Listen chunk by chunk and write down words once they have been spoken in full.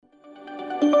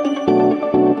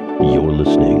You're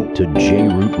listening to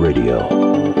J-Root Radio.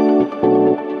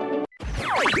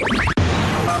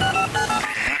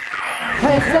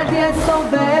 חסד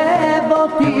יסובב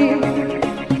אותי,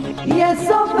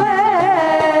 יסובב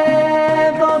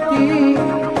אותי,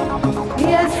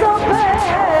 יסובב.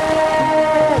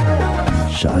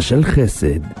 שעה של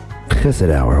חסד, חסד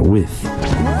hour with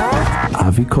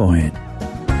Avi Cohen.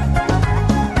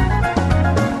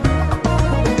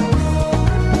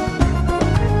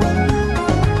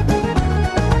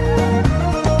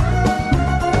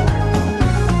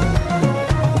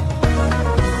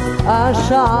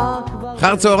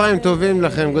 אחר צהריים טובים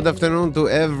לכם. Good afternoon to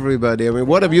everybody. I mean,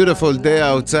 what a beautiful day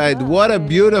outside. What a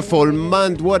beautiful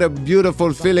month. What a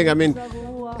beautiful feeling. I mean,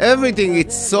 everything,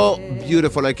 it's so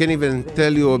beautiful. I can't even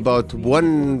tell you about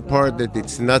one part that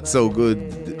it's not so good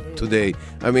today.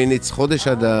 I mean, it's Chodesh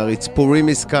Adar. It's Purim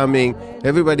is coming.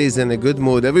 Everybody is in a good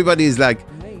mood. Everybody is like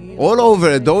all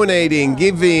over donating,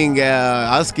 giving,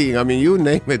 asking. I mean, you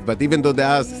name it. But even though they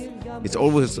ask, it's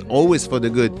always for the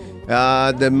good.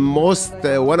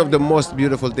 One of the most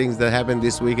beautiful things that happened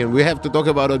this weekend, we have to talk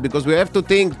about it because we have to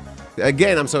think,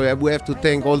 again, we have to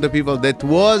thank all the people that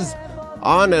was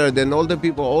honored and all the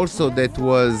people also that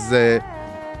was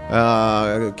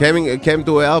came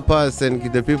to help us, and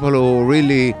the people who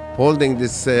really holding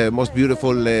this most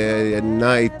beautiful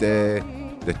night.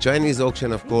 The Chinese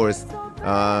auction, of course,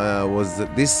 was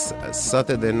this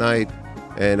Saturday night.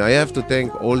 And I have to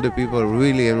thank all the people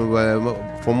really, and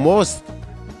for most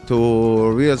to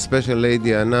real special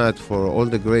lady Anat for all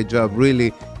the great job.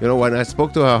 Really, you know, when I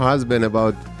spoke to her husband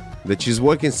about that she's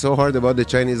working so hard about the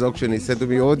Chinese auction, he said to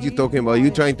me, what are you talking about?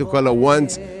 You trying to call her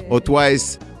once or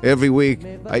twice every week?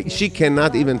 She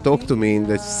cannot even talk to me in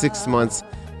the 6 months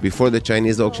before the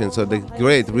Chinese auction. So the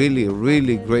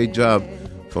really great job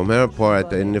from her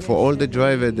part, and for all the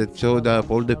drivers that showed up,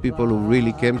 all the people who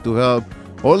really came to help,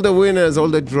 all the winners, all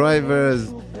the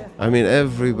drivers, I mean,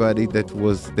 everybody that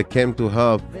came to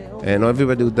help, and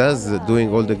everybody who doing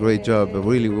all the great job.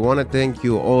 Really, we want to thank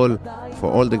you all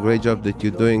for all the great job that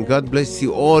you're doing. God bless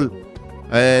you all.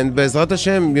 And Be'ezrat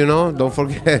Hashem, you know, don't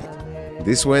forget,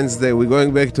 this Wednesday, we're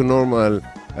going back to normal.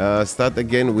 Start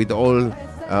again with all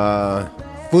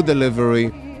food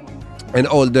delivery and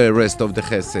all the rest of the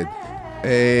chesed.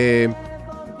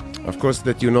 Of course,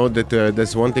 that you know that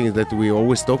there's one thing that we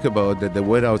always talk about, that the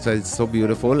weather outside is so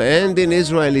beautiful, and in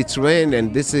Israel it's rain,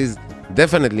 and this is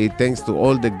definitely thanks to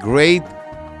all the great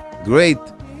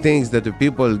things that the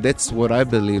people, that's what I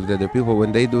believe, that the people,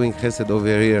 when they doing chesed over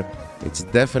here, it's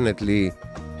definitely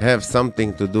have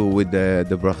something to do with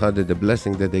the bracha, the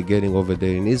blessing that they're getting over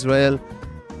there in Israel.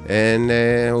 And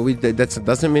that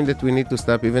doesn't mean that we need to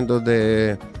stop, even though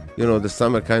the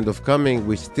summer kind of coming,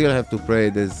 we still have to pray.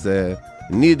 There's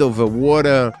need of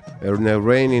water and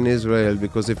rain in Israel,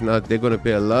 because if not, they're going to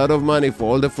pay a lot of money for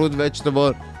all the fruit,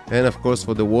 vegetable, and of course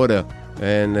for the water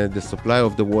and the supply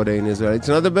of the water in Israel. It's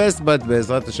not the best, but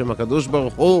Be'ezrat Hashem HaKadosh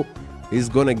Baruch Hu is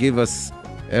going to give us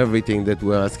everything that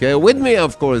we ask. With me,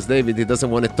 of course, David. He doesn't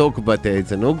want to talk, but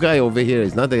it's a new guy over here.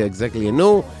 He's not exactly a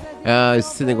new. He's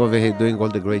sitting over here doing all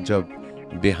the great job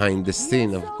behind the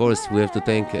scene. Of course, we have to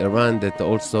thank Iran that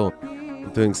also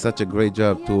doing such a great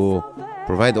job to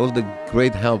provide all the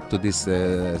great help to this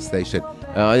station.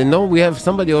 I know we have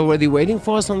somebody already waiting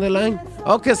for us on the line.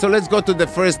 Okay, so let's go to the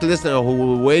first listener who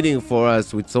was waiting for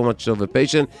us with so much of a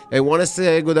patience. I want to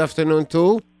say good afternoon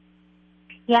to...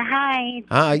 Yeah, hi.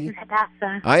 Hi. This is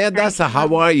Hadassah. Hi, Hadassah.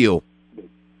 How are you?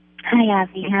 Hi,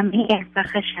 Avi. I'm here,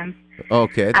 Baruch Hashem.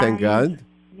 Okay, thank God.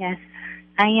 Yes.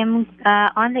 I am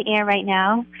on the air right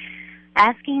now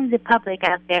asking the public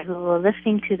out there who are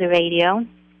listening to the radio,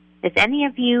 if any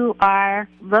of you are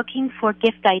looking for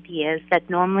gift ideas that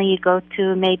normally you go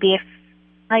to maybe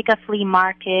like a flea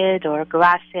market or a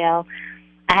garage sale,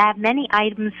 I have many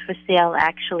items for sale,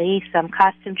 actually. Some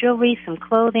costume jewelry, some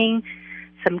clothing,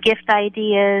 some gift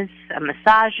ideas, a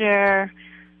massager,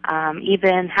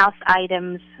 even house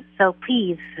items. So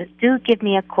please do give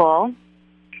me a call.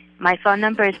 My phone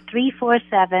number is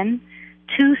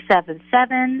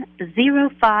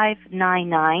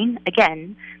 347-277-0599.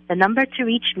 Again, the number to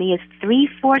reach me is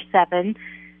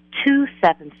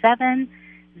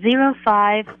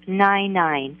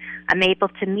 347-277-0599. I'm able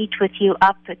to meet with you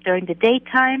up during the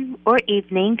daytime or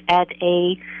evening at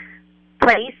a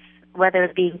place, whether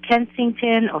it be in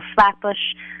Kensington or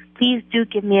Flatbush. Please do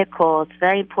give me a call. It's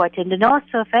very important. And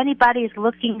also, if anybody is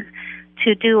looking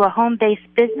to do a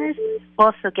home-based business,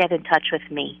 also get in touch with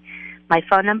me. My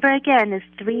phone number again is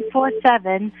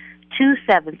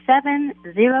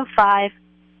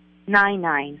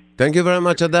 347-277-0599. Thank you very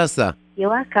much, Hadassah. You're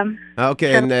welcome.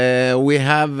 Okay, and we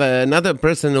have another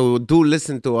person who do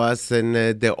listen to us, and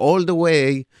they're all the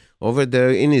way over there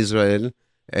in Israel.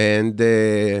 And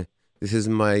this is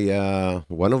my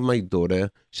one of my daughter.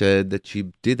 That she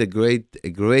did a great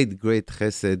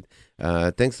chesed.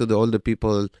 Thanks to all the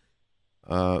people.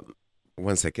 1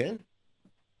 second.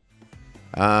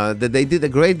 That they did a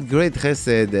great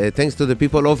chesed. Thanks to the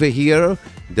people over here.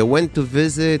 They went to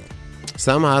visit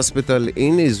some hospital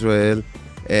in Israel.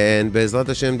 And Be'ezrat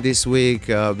Hashem this week,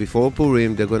 before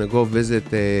Purim, they're going to go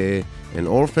visit an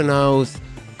orphan house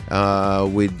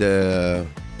with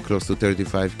close to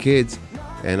 35 kids.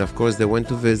 And of course, they went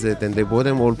to visit and they brought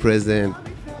them all present.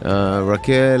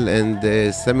 Raquel and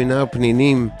the Seminar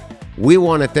Pninim, we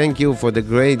want to thank you for the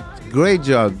great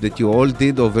job that you all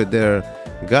did over there.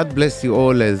 God bless you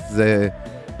all. As I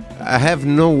have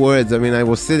no words. I mean, I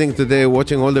was sitting today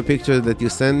watching all the pictures that you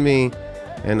sent me,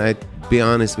 and I be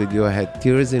honest with you, I had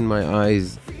tears in my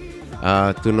eyes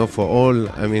to know for all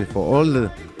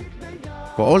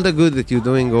the good that you're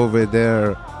doing over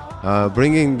there,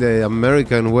 bringing the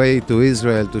American way to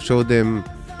Israel to show them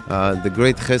the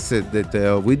great chesed that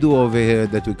we do over here,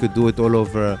 that we could do it all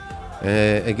over.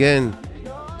 Again,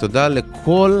 תודה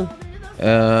לכל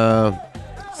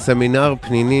סמינר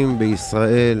פנינים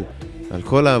בישראל, על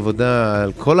כל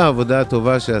העבודה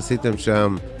הטובה שעשיתם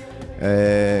שם.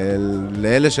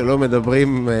 לאלה שלא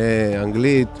מדברים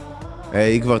אנגלית,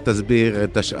 היא כבר תסביר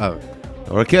את השאר.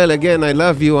 Raquel, again, I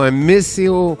love you, I miss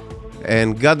you,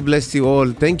 and God bless you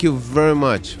all. Thank you very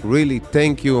much, really,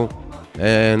 thank you,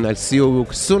 and I'll see you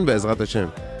soon, Be'ezrat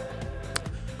Hashem.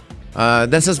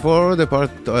 This is for the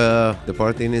part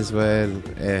in Israel.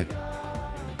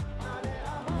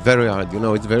 Very hard,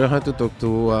 it's very hard to talk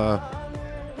to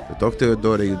your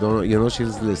daughter. You know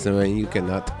she's listening, and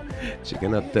she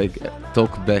cannot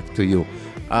talk back to you.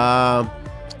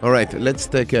 All right, let's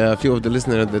take a few of the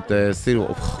listeners that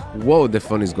still. Whoa, the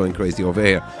phone is going crazy over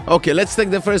here. Okay, let's take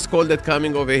the first call that's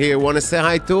coming over here. Want to say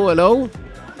hi to? Hello?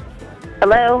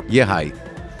 Hello? Yeah, hi.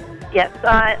 Yes.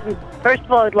 First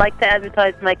of all, I'd like to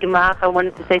advertise my gemach. I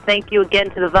wanted to say thank you again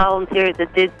to the volunteers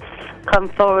that did come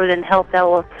forward and help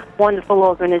our wonderful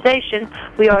organization.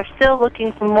 We are still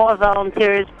looking for more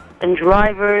volunteers and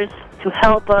drivers to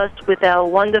help us with our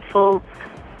wonderful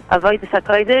Avodas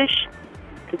HaKodesh,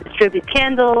 to distribute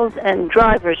candles, and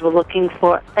drivers. We're looking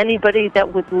for anybody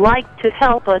that would like to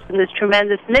help us in this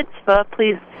tremendous mitzvah.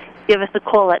 Please give us a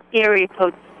call at area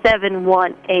code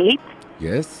 718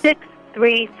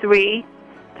 633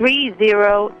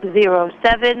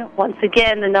 3007. Once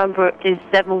again, the number is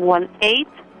 718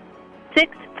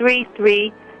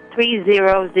 633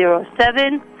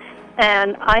 3007.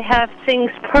 And I have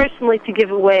things personally to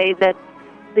give away that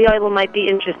the Oilam might be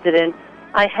interested in.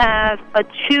 I have a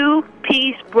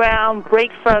 2-piece brown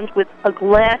brake front with a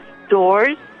glass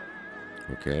doors.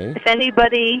 Okay. If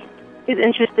anybody is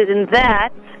interested in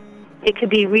that, it could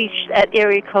be reached at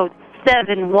area code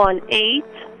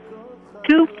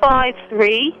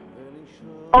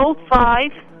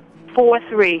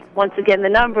 718-253-0543. Once again, the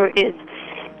number is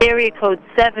area code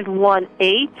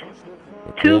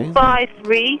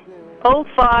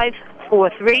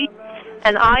 718-253-0543.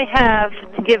 And I have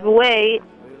to give away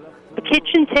a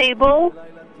kitchen table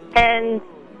and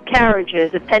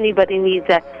carriages if anybody needs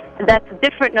that. And that's a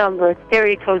different number. It's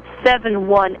area code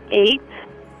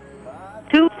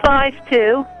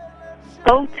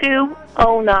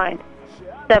 718-252-0209.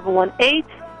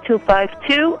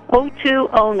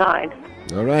 718-252-0209.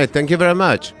 All right, thank you very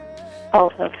much.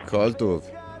 Also. Call to.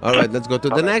 All right, let's go to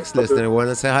the next listener. Want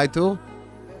to say hi to?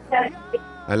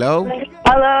 Hello?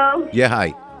 Hello. Yeah,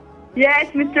 hi. Yes,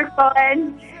 Mr.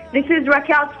 Cohen. This is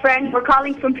Raquel's friend. We're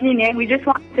calling from Pnine. We just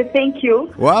wanted to thank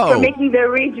you for making the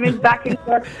arrangements back and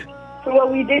forth for what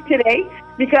we did today,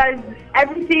 because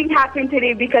everything happened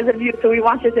today because of you. So we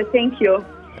wanted to thank you.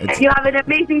 You have an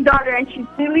amazing daughter, and she's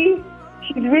really,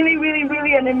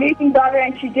 really an amazing daughter,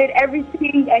 and she did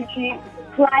everything, and she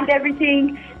planned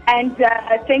everything. And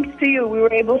thanks to you, we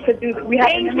were able to do. We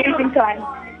had an amazing time.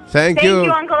 Thank you. Thank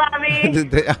you, Uncle Avi.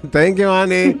 Thank you,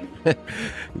 honey.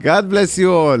 God bless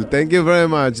you all. Thank you very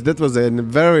much. That was a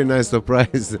very nice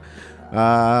surprise.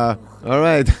 All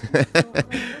right.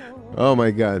 Oh, my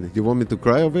God. You want me to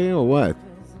cry over here or what?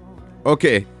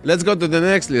 Okay, let's go to the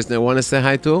next listener. Want to say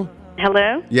hi to?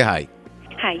 Hello? Yeah, hi.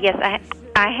 Hi, yes.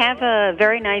 I have a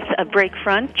very nice break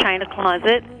front, china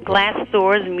closet, glass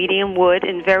doors, medium wood,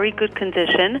 in very good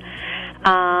condition.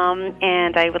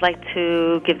 And I would like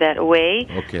to give that away.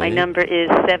 Okay. My number is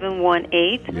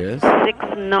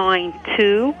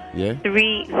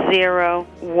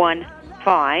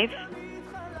 718-692-3015,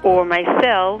 or my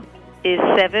cell is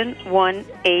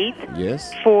 718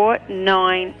 Yes.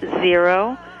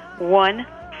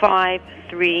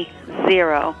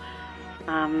 490-1530.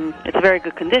 It's a very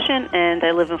good condition, and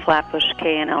I live in Flatbush,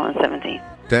 KNLN 17.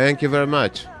 Thank you very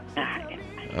much.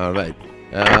 All right.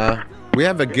 We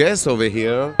have a guest over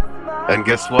here, and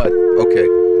guess what? Okay.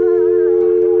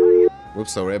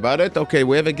 Oops, sorry about it. Okay,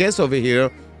 we have a guest over here.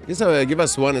 Just give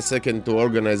us 1 second to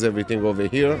organize everything over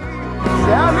here.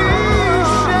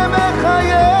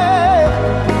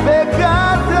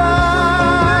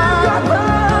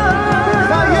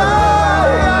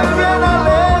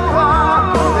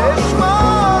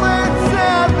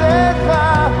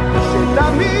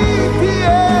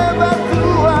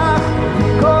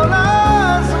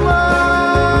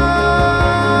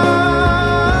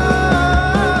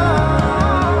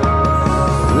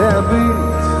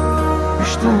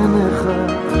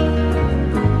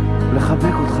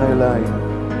 לחבק אותך אליי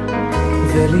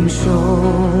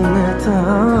ולנשום את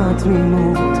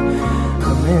התמימות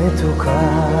המתוקה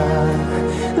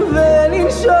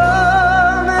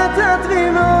ולנשום את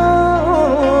התמימות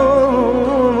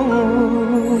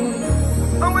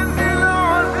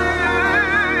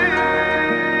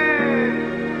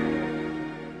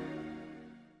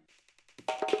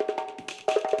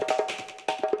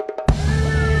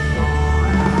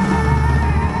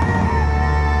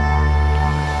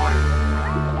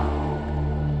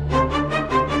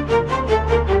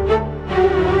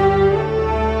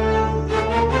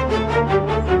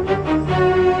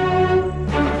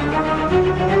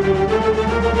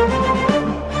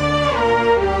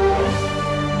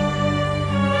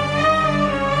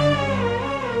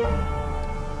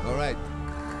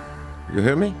You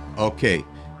hear me? Okay.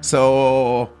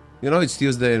 So, it's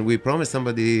Tuesday, and we promised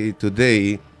somebody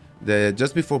today that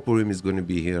just before Purim is going to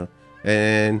be here.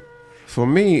 And for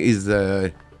me,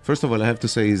 first of all, I have to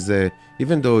say,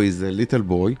 even though he's a little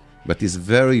boy, but he's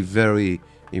very, very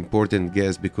important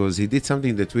guest because he did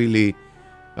something that really,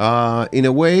 in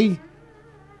a way,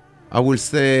 I will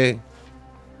say,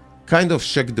 kind of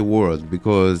shook the world.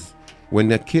 Because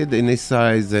when a kid in his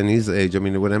size and his age,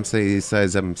 when I'm saying his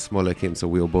size, I'm small like him, so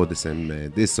we are both the same,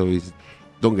 so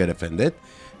don't get offended.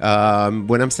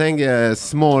 When I'm saying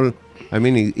small, I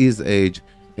mean his age.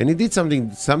 And he did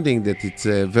something that it's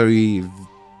a very,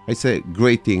 I say,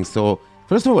 great thing. So,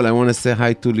 first of all, I want to say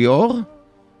hi to Lior.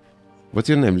 What's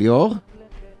your name, Lior?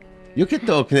 You can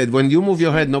talk. When you move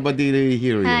your head, nobody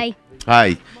hear you. Hi.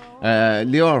 Hi.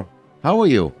 Lior, how are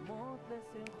you?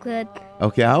 Good.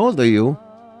 Okay, how old are you?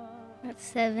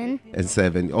 7. And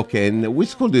 7. Okay, and which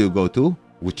school do you go to?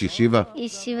 Which yeshiva?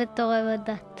 Yeshiva Torah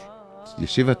Vadat.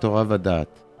 Yeshiva Torah Vadat.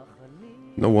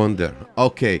 No wonder.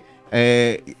 Okay.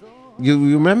 You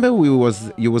remember you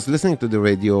was listening to the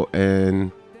radio,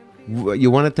 and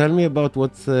you want to tell me about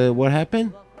what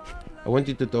happened? I want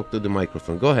you to talk to the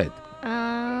microphone. Go ahead.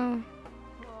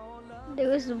 There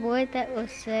was a boy that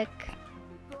was sick,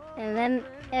 and then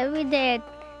every day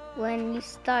when you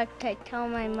start, I tell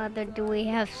my mother, do we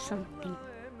have something?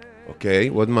 Okay,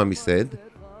 what mommy said?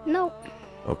 No.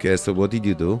 Okay, so what did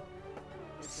you do?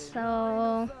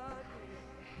 So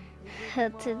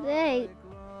today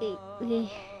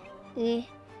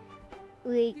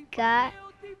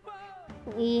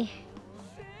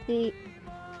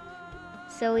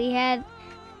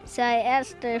so I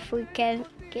asked her if we can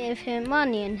give him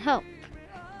money and help.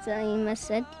 So Ima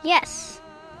said yes.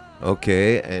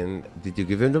 Okay, and did you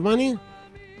give him the money?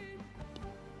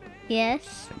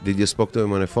 Yes. Did you speak to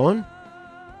him on the phone?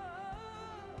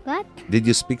 What? Did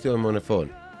you speak to him on the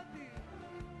phone?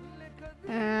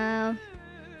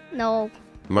 No.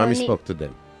 Mommy spoke to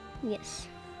them? Yes.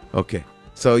 Okay.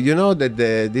 So you know that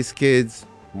these kids...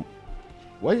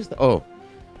 What is that? Oh.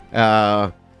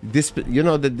 You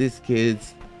know that these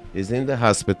kids is in the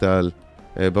hospital.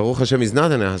 Baruch Hashem is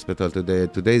not in the hospital today.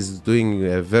 Today is doing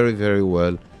very, very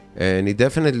well. And he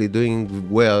definitely doing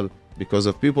well because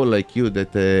of people like you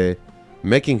that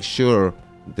making sure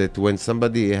that when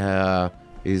somebody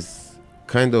is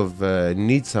kind of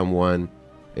needs someone,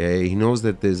 he knows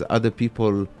that there's other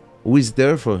people who is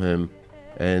there for him,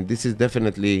 and this is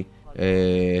definitely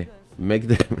make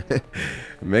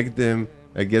them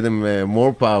get them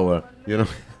more power.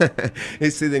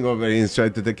 He's sitting over here and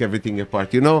trying to take everything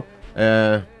apart. You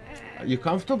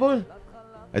comfortable?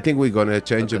 I think we're gonna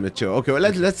change him a chair. Okay, well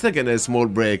let's take a small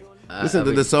break. Listen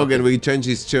to the song and we change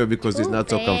his chair because he's not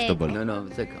so comfortable. No,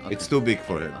 it's okay. It's too big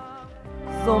for him.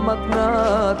 זו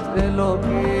מתנת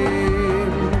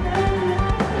אלוהים,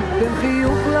 תן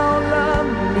חיוך לעולם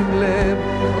עם לב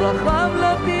רחב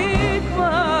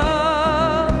לתקווה,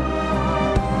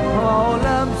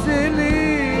 העולם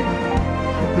שלי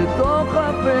בתוך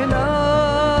הפינה,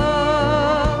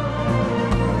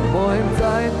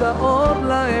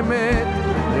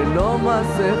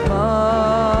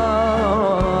 במסכה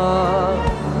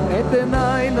את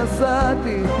עיניי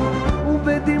נשאתי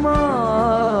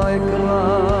ובדמעה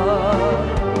אקרא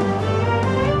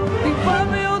טיפה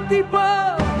ועוד טיפה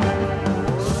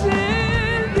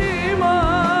של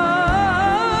דמעה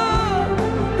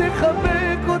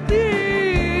תחבק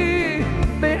אותי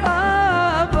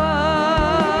באהבה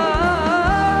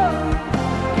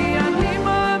כי אני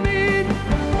מאמין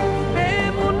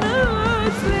באמונה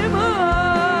שלמה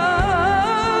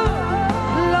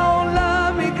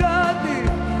לעולם הגעתי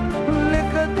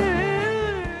לקדם.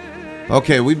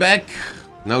 Okay, we back.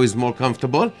 Now he's more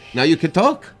comfortable. Now you can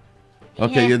talk?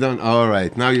 Okay, Yeah. you don't? All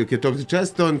right. Now you can talk.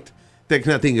 Just don't take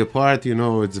nothing apart. You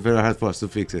know, it's very hard for us to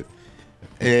fix it.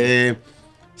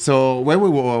 So where we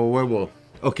were?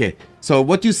 Okay. So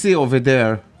what you see over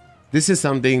there, this is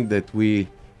something that we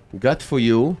got for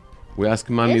you. We asked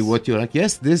Mommy Yes? what you like.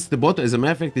 Yes, this the both. As a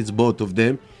matter of fact, it's both of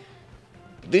them.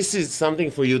 This is something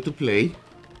for you to play.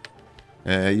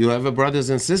 You have a brothers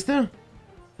and sister?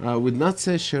 I would not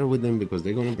say share with them because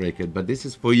they're going to break it, but this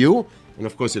is for you, and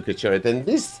of course you can share it. And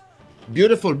this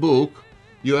beautiful book,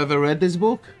 you ever read this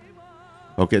book?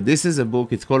 Okay, this is a book,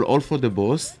 it's called All for the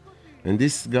Boss, and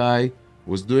this guy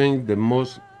was doing the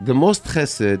most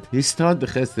chesed, he started the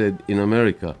chesed in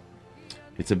America.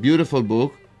 It's a beautiful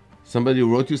book. Somebody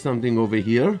wrote you something over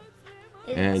here.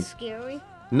 Is And- it scary?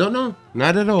 No,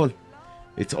 not at all.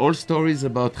 It's all stories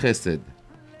about chesed.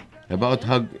 About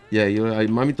how,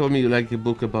 Mommy told me you like a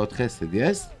book about chesed,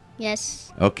 yes?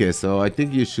 Yes. Okay, so I think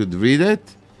you should read it.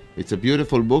 It's a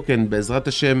beautiful book, and Bezrat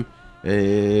Hashem,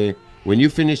 when you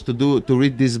finish to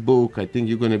read this book, I think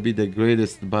you're going to be the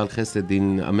greatest Baal Chesed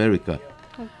in America.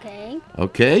 Okay.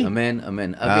 Okay? Amen, amen.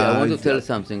 Avi, I want to tell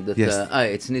something that yes.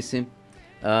 it's Nissim,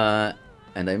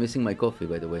 and I'm missing my coffee,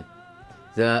 by the way.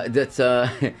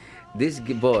 This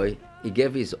boy, he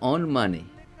gave his own money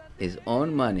to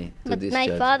But this my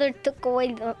church. father took away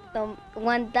the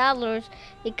 $1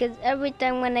 because every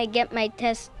time when I get my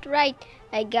test right,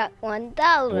 I got $1.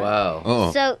 Wow.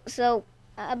 Oh. So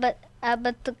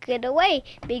Abba took it away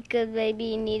because maybe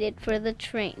he needed for the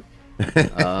train.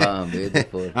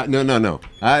 Beautiful. No.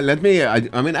 Let me, I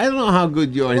mean, I don't know how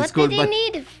good you are in What school, did he but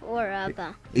need it for,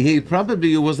 Abba? he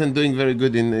probably wasn't doing very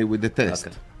good with the test.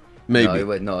 Okay.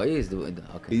 Maybe. No, he is doing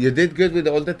okay. You did good with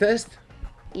all the tests?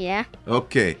 Yeah.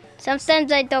 Okay. Sometimes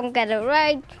I don't get it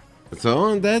right.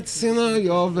 So that's,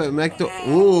 you're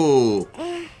ooh.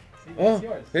 Oh,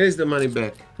 here's the money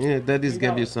back. Yeah, daddy's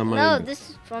gave you some money. No, back. this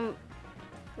is from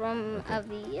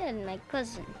Avi and my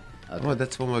cousin. Oh,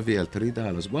 that's from Aviel,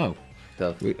 $3. Wow.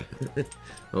 Tough.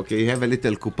 Okay, you have a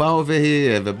little kupa over here,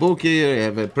 you have a book here, you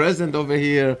have a present over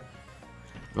here.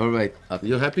 All right. Okay.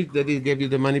 You happy that he gave you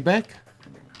the money back?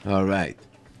 All right.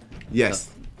 Yes.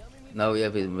 Now we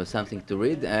have something to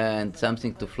read and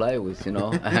something to fly with,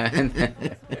 And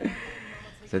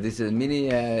so this is a mini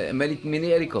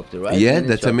helicopter, right? Yeah,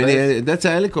 that's chopper.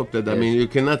 a helicopter. I Yes. mean, you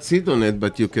cannot sit on it,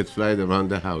 but you could fly it around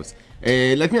the house.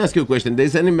 Let me ask you a question.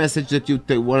 There's any message that you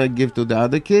want to give to the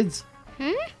other kids?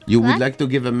 You would What? like to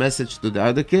give a message to the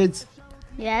other kids?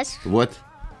 Yes. What?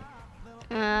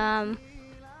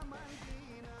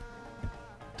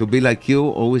 To be like you,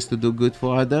 always to do good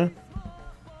for other?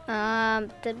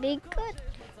 To be good.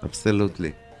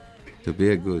 Absolutely. To be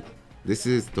a good. This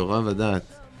is Torah Vadat.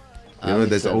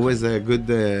 There's always a good,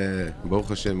 Baruch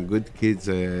Hashem, good kids,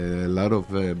 a lot of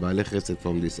Baalei Chesed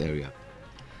from this area.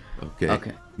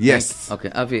 Okay. Yes. Okay,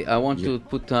 Avi, I want to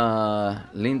put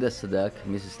Linda Sadak,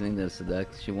 Mrs. Linda Sadak.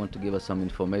 She wants to give us some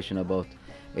information about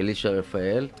Elisha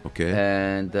Raphael. Okay.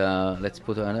 And let's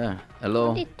put her on air. Hello.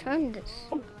 How do you turn this?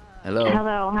 Hello.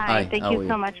 Hello, hi. Thank how you are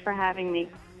so much for having me.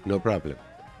 No problem.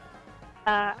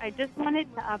 I just wanted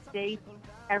to update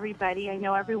everybody. I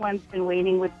know everyone's been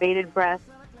waiting with bated breath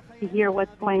to hear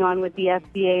what's going on with the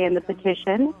FDA and the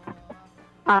petition.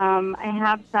 I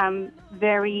have some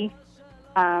very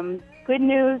good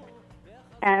news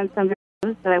and some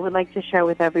news that I would like to share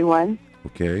with everyone.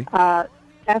 Okay.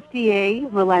 FDA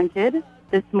relented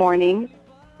this morning.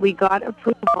 We got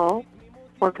approval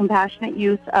for compassionate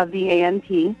use of the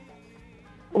ANP,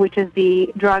 which is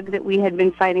the drug that we had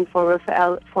been fighting for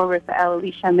Raphael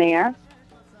Elisha Meir.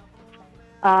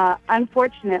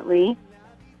 Unfortunately,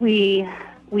 we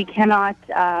cannot,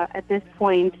 at this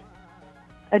point,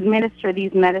 administer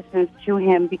these medicines to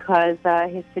him because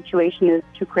his situation is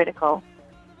too critical.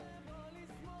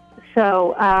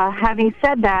 So, having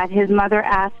said that, his mother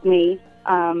asked me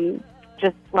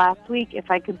just last week if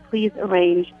I could please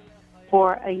arrange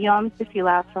for a Yom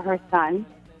Tefillah for her son.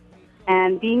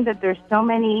 And being that there's so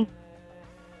many,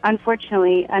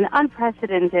 unfortunately, an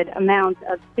unprecedented amount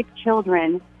of sick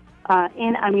children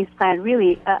in Am Yisrael.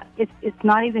 Really, it's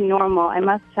not even normal. I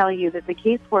must tell you that the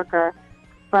caseworker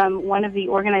from one of the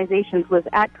organizations was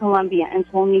at Columbia and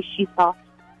told me she saw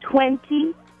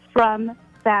 20 from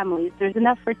families. There's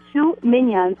enough for 2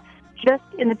 minions just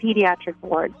in the pediatric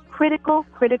ward. Critical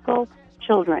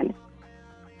children.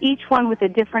 Each one with a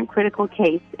different critical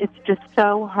case. It's just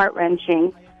so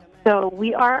heart-wrenching. So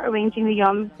we are arranging the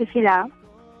Yom Tefillah.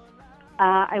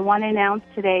 I want to announce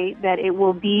today that it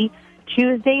will be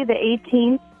Tuesday the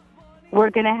 18th.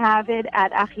 We're going to have it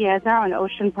at Achiezer on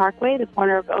Ocean Parkway, the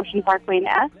corner of Ocean Parkway and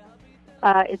S.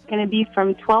 It's going to be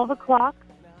from 12 o'clock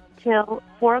till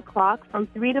 4 o'clock. From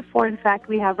 3 to 4, in fact,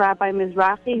 we have Rabbi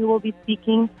Mizrahi who will be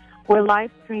speaking. We're live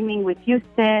streaming with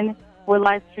Houston. We're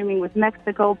live streaming with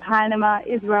Mexico, Panama,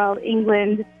 Israel,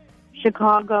 England,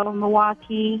 Chicago,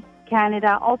 Milwaukee,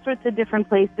 Canada, all sorts of different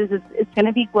places. It's going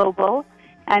to be global,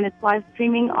 and it's live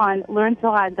streaming on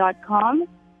learntorah.com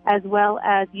as well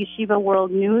as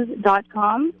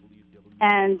yeshivaworldnews.com.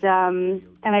 And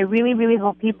I really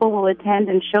hope people will attend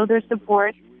and show their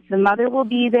support. The mother will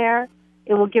be there.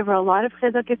 It will give her a lot of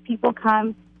chizuk if people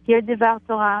come, hear Divrei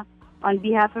Torah on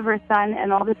behalf of her son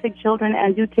and all the sick children,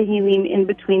 and do Tehillim in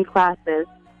between classes.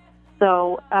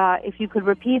 So if you could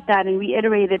repeat that and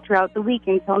reiterate it throughout the week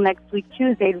until next week,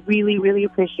 Tuesday, I'd really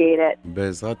appreciate it.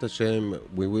 Be'ezrat Hashem,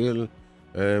 we will,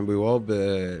 and we hope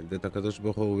that HaKadosh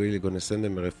Baruch Hu really going to send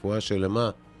him refuah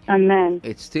shelema. Amen.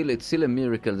 It's still a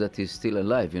miracle that he's still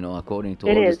alive, according to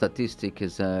all the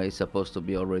statistics, he's supposed to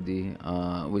be already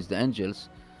with the angels.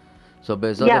 So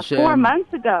Be'ezrat Hashem, 4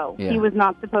 months ago, he was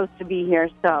not supposed to be here,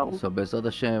 so Be'ezrat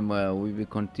Hashem, we will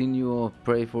continue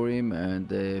pray for him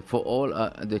and for all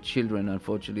the children,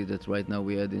 unfortunately, that right now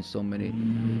we add in so many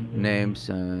names,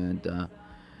 and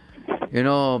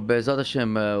Be'ezrat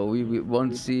Hashem, we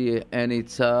won't see any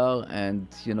tsar, and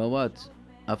you know what?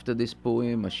 After this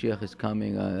Purim, Mashiach is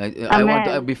coming. I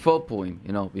want before Purim,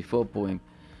 before Purim.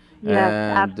 Yes,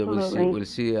 and absolutely. we'll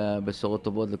see בשורות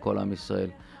טובות לכל עם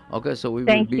ישראל. Okay, so we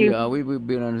will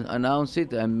be announce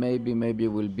it, and maybe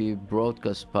will be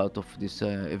broadcast part of this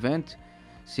event.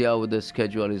 See how the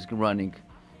schedule is running,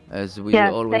 as we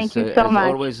always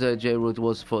always J-Root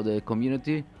was for the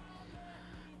community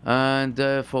and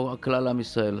for Klal Am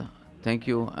Yisrael. Thank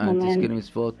you, and תזכי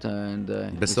למצוות, and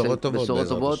בשורות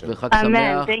טובות וחג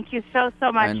שמח. Thank you so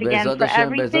much and again for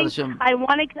everything. I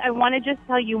want to just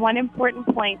tell you one important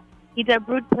point.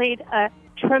 Hidabrut played a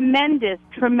tremendous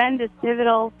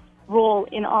pivotal role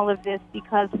in all of this,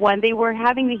 because when they were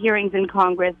having the hearings in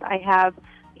Congress, I have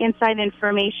inside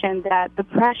information that the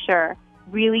pressure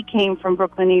really came from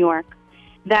Brooklyn, New York.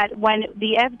 That when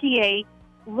the FDA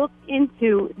looked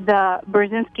into the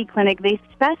Brzezinski clinic, they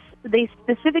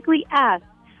specifically asked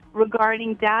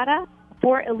regarding data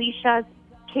for Elisha's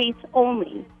case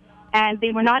only, and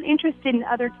they were not interested in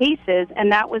other cases, and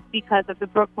that was because of the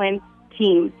Brooklyn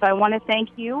team. So I want to thank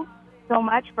you so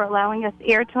much for allowing us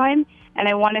airtime, and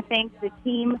I want to thank the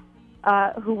team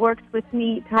who works with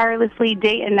me tirelessly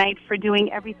day and night for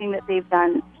doing everything that they've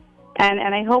done.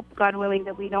 And I hope, God willing,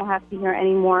 that we don't have to hear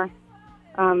any more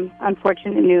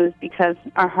unfortunate news, because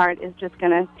our heart is just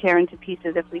going to tear into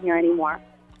pieces if we hear any more.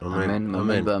 Amen.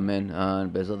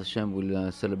 And Be'ezrat Hashem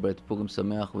will celebrate Purim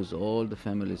Sameach with all the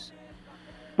families.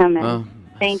 Amen.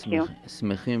 Thank you.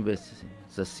 שמחים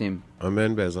וששים.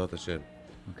 Amen, Be'ezrat Hashem.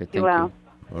 Okay, thank you.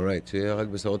 All right, שיהיה רק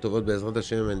בשורות טובות בעזרת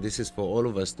השם, and this is for all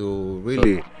of us to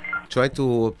really try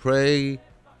to pray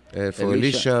for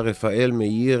Elisha, Rafael,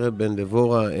 Meir, Ben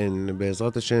Devorah, and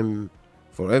בעזרת השם,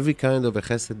 for every kind of a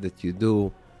chesed that you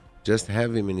do, just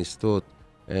have him in his thought,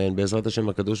 and בעזרת השם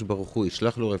הקדוש ברוך הוא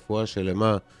ישלח לו רפואה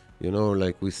שלמה.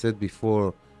 Like we said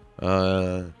before,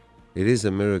 it is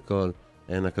a miracle,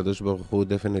 and הקדוש ברוך הוא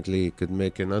definitely could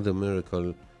make another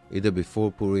miracle, either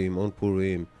before Purim, on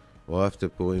Purim, or after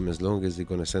Purim, as long as he's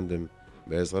going to send them,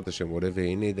 Be'ezrat Hashem, whatever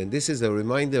he need. And this is a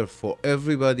reminder for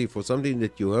everybody, for something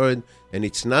that you heard, and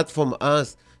it's not from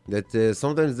us, that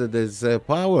sometimes there's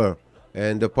power,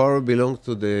 and the power belongs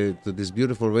to this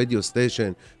beautiful radio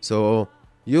station. So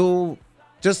you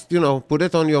just, put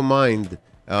it on your mind,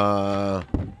 on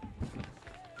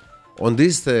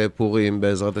this Purim,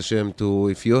 Be'ezrat Hashem,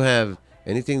 if you have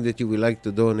anything that you would like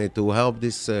to donate to help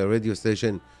this radio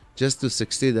station, just to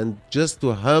succeed and just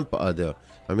to help other.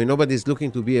 I mean, nobody's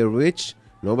looking to be rich,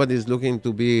 nobody's looking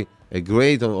to be a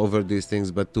great over these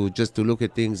things, but to look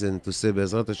at things and to say,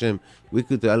 Be'ezrat Hashem, we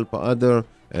could help other,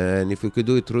 and if we could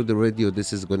do it through the radio,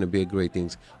 this is going to be a great thing.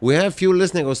 We have few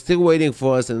listeners who are still waiting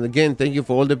for us, and again, thank you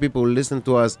for all the people who listen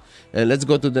to us. And let's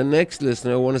go to the next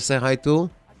listener. I want to say hi to.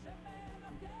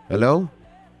 Hello?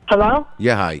 Hello?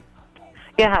 Yeah, hi.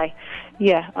 Yeah, hi.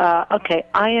 Yeah, okay.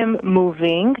 I am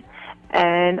moving,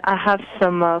 And I have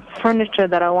some furniture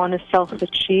that I want to sell for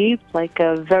cheap, like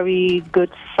a very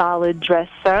good solid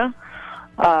dresser,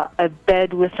 a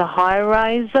bed with a high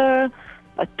riser,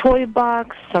 a toy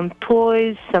box, some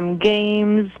toys, some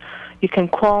games. You can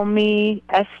call me,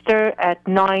 Esther, at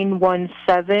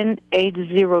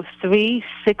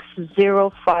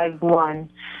 917-803-6051.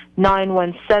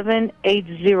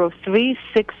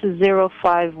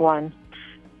 917-803-6051.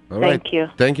 Thank you.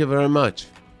 Thank you very much.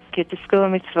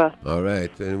 Mitzvah. All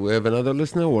right. And we have another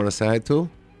listener. Want to say hi to?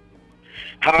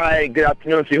 Hi, good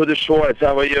afternoon. It's Yehuda Schwartz.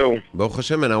 How are you? Baruch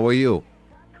Hashem, and how are you?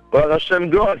 Well, Hashem,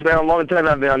 good. It's been a long time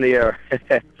I've been on the air.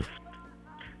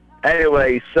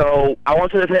 Anyway, so I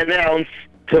wanted to announce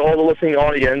to all the listening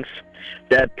audience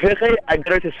that Pirchei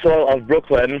Agudat Yisrael of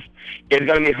Brooklyn is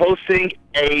going to be hosting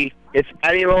its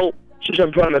annual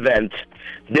Shushan Purim event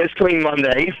this coming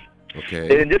Monday.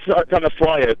 Okay. And this is on the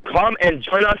flyer. Come and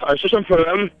join us on Shushan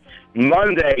Purim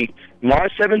Monday,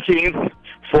 March 17th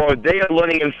for a day of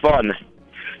learning and fun.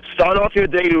 Start off your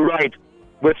day right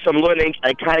with some learning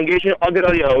at Congregation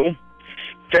Agadalio,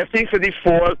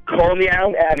 1554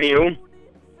 Colonial Avenue,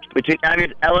 between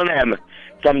Avenues L and M,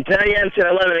 from 10 a.m. to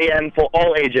 11 a.m. for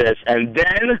all ages. And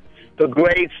then the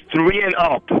grades 3 and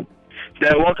up.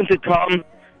 They're welcome to come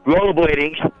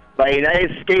rollerblading by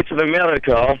United States of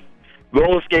America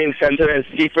Roller Skating Center in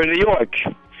Seaford, New York.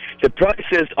 The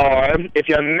prices are, if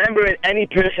you're a member in any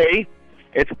Pirchei,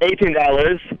 it's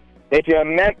 $18. If you're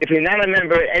not a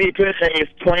member in any Pirchei,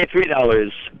 it's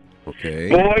 $23. Okay.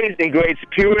 Boys in grades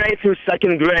puberty through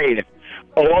second grade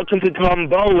are welcome to come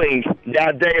bowling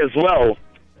that day as well.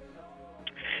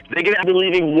 They're going to be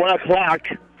leaving 1 o'clock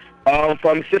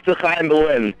from Sister Chaim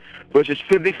Berlin, which is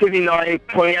 5059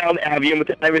 Coney Island Avenue with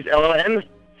the Iris LLN.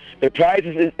 The price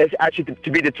is actually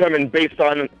to be determined based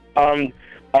on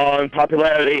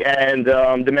popularity and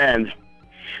demand.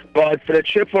 But for the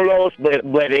trip for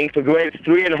rollerblading for grades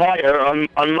 3 and higher on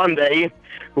Monday,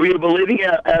 we will be leaving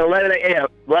at 11 a.m.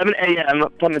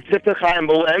 from the Sister Chaim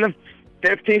Berlin,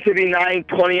 1559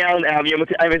 Coney Island Avenue with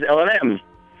the Iris LLM.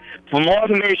 For more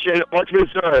information or to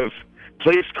reserve,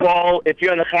 please call, if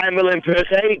you're in the Chaim Berlin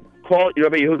Pirchei, call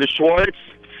Rabbi Yehuda Schwartz,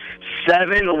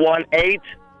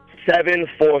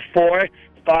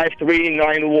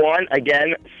 718-744-5391.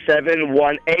 Again,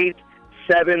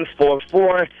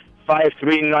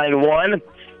 718-744-5391.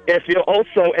 If you're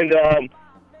also in the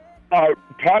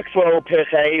Parkville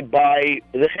Pirchei by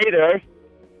the Cheder,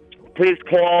 please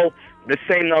call the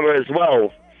same number as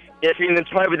well. If you're in the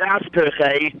Tvarvadas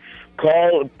Pirchei,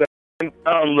 call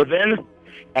Levin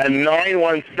at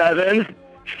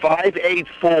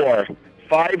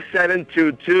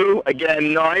 917-584-5722.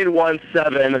 Again,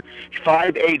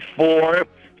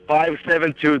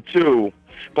 917-584-5722.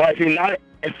 But if you're not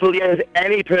affiliated with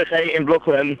any Pirchei in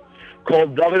Brooklyn, call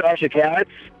David Asher-Katz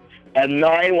at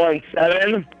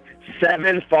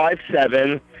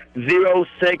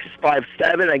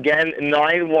 917-757-0657. Again,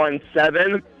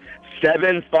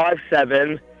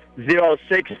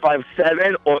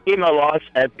 917-757-0657, or email us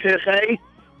at Pirchei,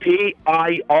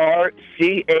 PIRCHEI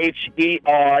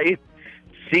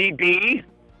CB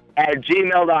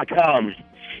 @gmail.com.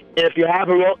 If you have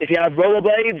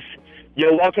rollerblades,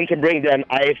 you're welcome to bring them.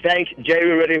 I thank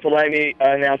Jerry Redding for letting me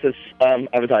announce this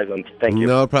advertisement. Thank you.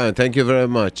 No problem. Thank you very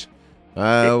much.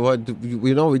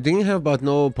 We didn't have about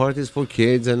no parties for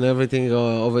kids and everything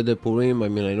over the Purim. I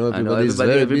mean, I know everybody's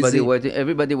very busy.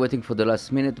 Everybody waiting for the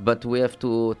last minute, but we have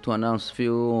to announce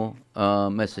few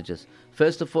messages.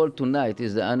 First of all, tonight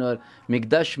is the annual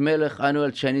Mikdash Melech annual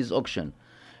Chinese auction.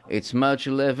 It's March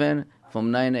 11 from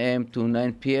 9 a.m. to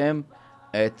 9 p.m.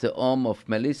 at the home of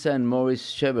Melissa and Maurice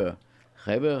Shaber.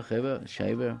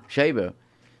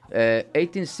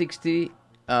 1860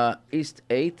 East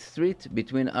 8th Street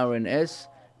between R&S.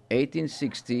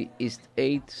 1860 East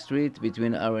 8th Street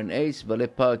between R&S, valet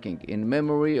parking, in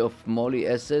memory of Molly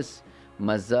SS,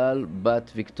 Mazal Bat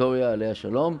Victoria Alea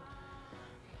Shalom.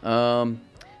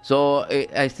 So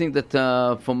I think that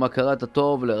from Makarat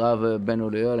Tov, Rav Ben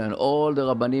Uriel, and all the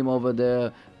Rabbanim over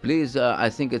there, please,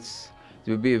 I think it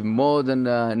will be more than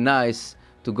nice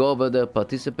to go over there,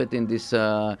 participate in this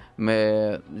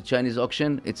Chinese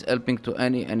auction. It's helping to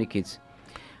any kids.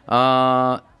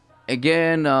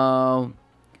 Again,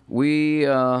 we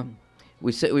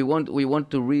say we want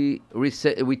to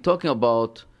reset. We're talking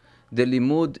about the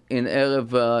limud in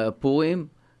Erev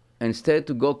Purim, instead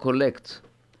to go collect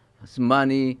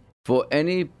money for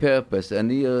any purpose,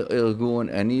 any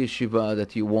irgun, any yeshiva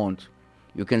that you want.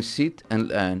 You can sit and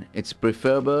learn. It's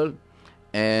preferable,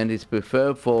 and it's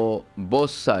preferred for both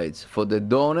sides, for the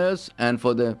donors and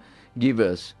for the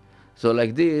givers. So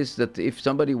like this, that if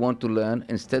somebody want to learn,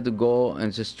 instead to go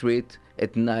on the street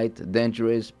at night,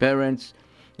 dangerous, parents,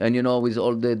 and with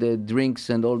all the drinks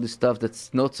and all this stuff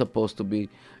that's not supposed to be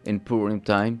in Purim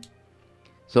time.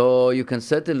 So you can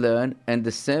sit and learn, and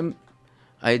the same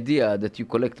idea that you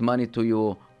collect money to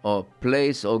your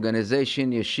place,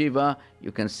 organization, yeshiva,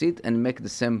 you can sit and make the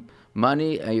same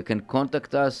money, and you can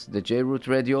contact us, the JRoot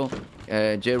Radio,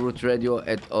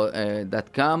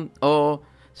 jrootradio@.com, or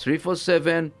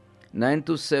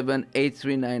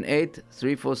 347-927-8398,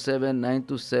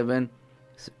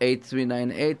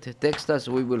 347-927-8398. Text us,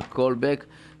 we will call back.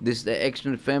 This is the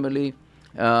Action Family,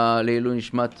 Leilu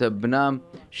Nishmat Bnam,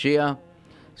 Shia.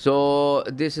 So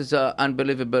this is an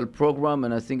unbelievable program,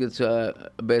 and I think it's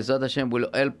Be'ezrat Hashem will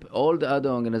help all the other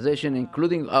organizations,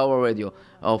 including our radio,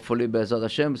 hopefully Be'ezrat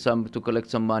Hashem, to collect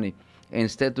some money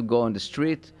instead to go on the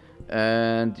street.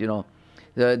 And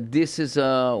this is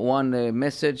one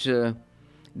message. The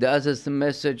other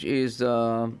message is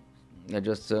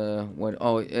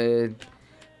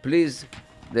please,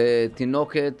 the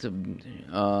Tinoket,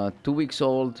 2 weeks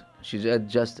old. She's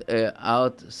just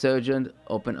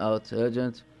open out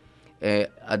surgeon.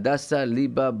 Adasa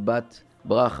Liba Bat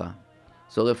Bracha.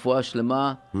 So רפואה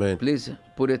שלמה. Please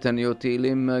put it on your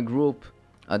Tehillim group.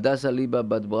 Adasa Liba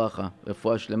Bat Bracha.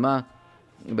 רפואה שלמה.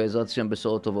 בעזרת השם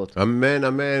בשורות טובות. Amen,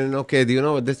 amen. Okay, do you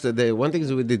know this? The one thing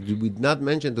we did not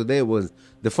mention today was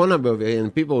the phone number,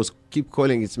 and people keep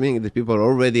calling. It's meaning that people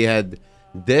already had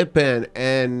their pen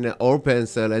and or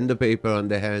pencil and the paper on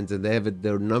their hands, and they have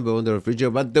their number on the refrigerator.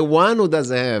 But the one who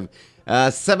doesn't have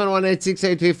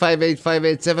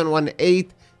 718-683-5858,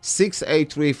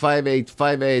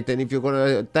 718-683-5858, and if you're going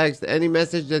to text any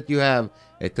message that you have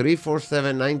at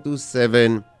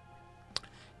 347-927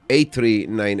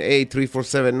 8398,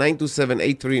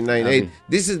 347-927-8398.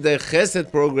 This is the Chesed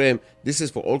program. This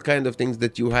is for all kinds of things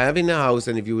that you have in the house,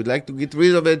 and if you would like to get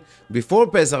rid of it before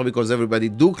Pesach, because everybody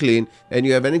do clean, and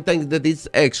you have anything that is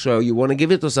extra, you want to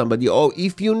give it to somebody, or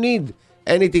if you need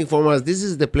anything from us, this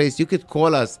is the place. You could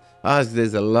call us.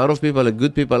 There's a lot of people,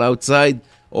 good people outside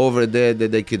over there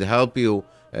that they could help you.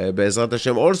 Be'ezrat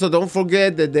Hashem. Also, don't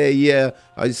forget that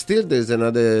there's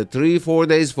another 3-4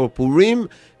 days for Purim,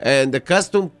 and the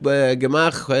custom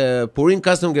gemach, Purim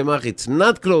custom gemach, it's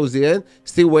not closed yet.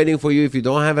 Still waiting for you. If you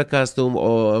don't have a custom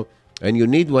and you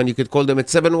need one, you could call them at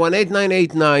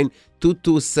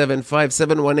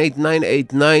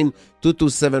 718-989-2275,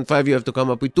 718-989-2275. You have to come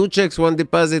up with 2 checks, 1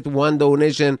 deposit, 1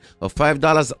 donation of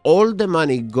 $5. All the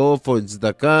money go for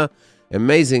tzedakah.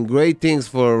 Amazing, great things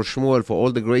for Shmuel, for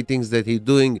all the great things that he's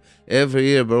doing every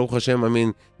year. Baruch Hashem. I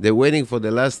mean, they're waiting for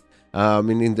the last,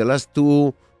 in the last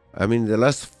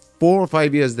 4 or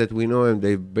 5 years that we know him,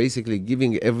 they're basically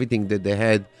giving everything that they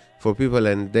had for people,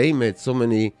 and they made so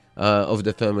many of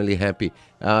the family happy.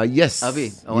 Yes.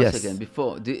 Avi, once again,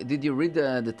 before, did you read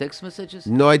the text messages?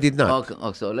 No, I did not.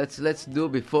 Okay, so let's do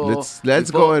before. Let's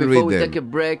go and read them. Before we take a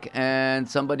break, and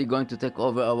somebody going to take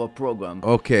over our program.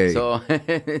 Okay. So,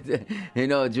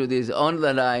 Judy is on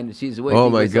the line. She's waiting. Oh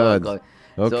my God.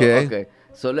 Okay.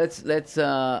 So let's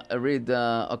read.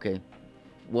 Okay.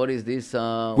 What is this?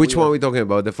 Which one are we talking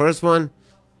about? The first one?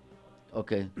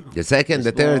 Okay. The second,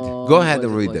 the third? Go ahead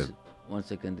and read them. 1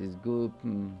 second. Is good.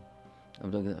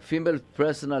 Female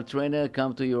personal trainer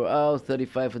come to your house,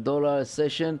 $35 a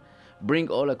session. Bring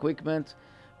all equipment.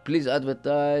 Please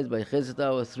advertise by Chesed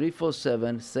Hour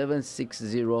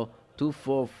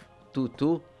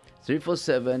 347-760-2422.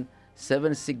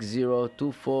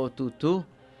 347-760-2422.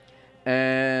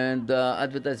 And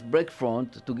advertise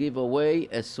Breakfront to give away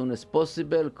as soon as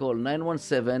possible. Call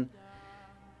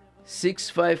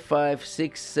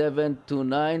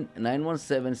 917-655-6729,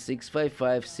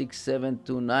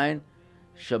 917-655-6729.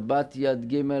 Shabbat Yad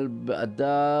Gimel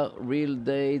B'Adar, real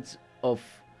dates of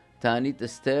Ta'anit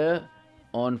Esther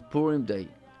on Purim Day.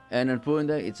 And on Purim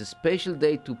Day, it's a special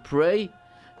day to pray.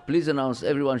 Please announce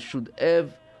everyone should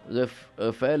have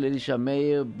Rafael Elisha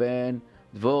Meir Ben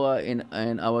Dvora in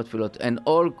our tefillot. And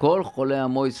all Kol Cholei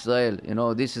Amo Israel.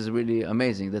 This is really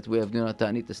amazing that we have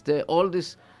Ta'anit Esther. All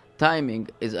this timing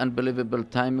is unbelievable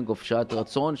timing of Shat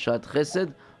Ratzon, Shat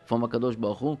Chesed from HaKadosh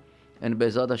Baruch Hu, and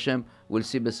Be'ezrat Hashem we'll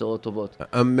see Besorot Tovot.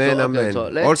 Amen, amen.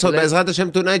 Also, Be'ezrat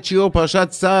Hashem tonight, Shiur Parashat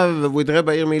Tzav with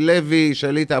Rabbi Irmi Levi,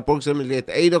 Shalita approximately at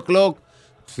 8 o'clock,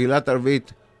 Tfilat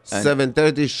Arvit,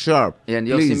 7:30 sharp. And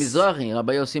Yossi Mizrahi,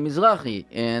 Rabbi Yossi Mizrahi,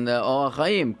 and Or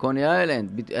HaChaim, Coney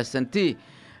Island, S&T,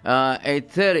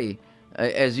 8:30,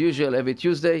 as usual, every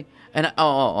Tuesday. And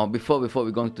before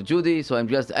we're going to Judy, so I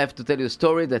have to tell you a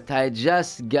story that I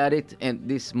just got it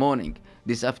this morning,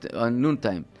 this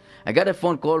noontime. I got a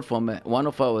phone call from one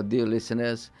of our dear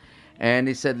listeners, and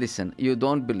he said, listen, you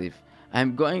don't believe.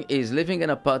 He's living in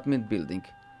an apartment building,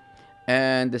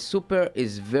 and the super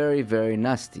is very, very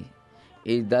nasty.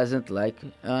 He doesn't like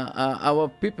our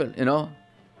people,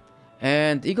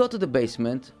 And he go to the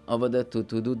basement over there to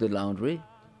do the laundry,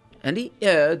 and he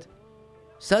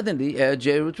suddenly heard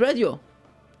J-Root Radio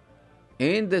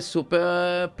in the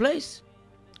super place.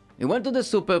 He went to the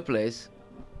super place,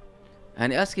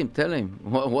 and he asked him, tell him,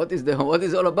 what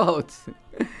is all about?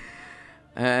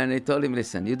 And he told him,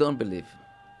 listen, you don't believe.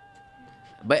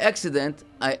 By accident,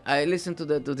 I listened to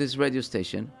this radio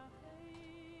station,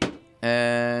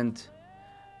 and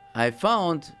I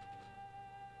found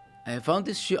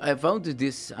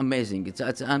this amazing.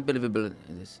 It's unbelievable.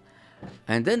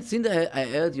 And then since I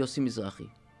heard Yossi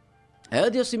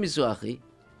Mizrahi,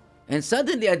 and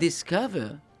suddenly I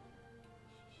discover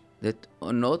that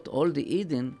not all the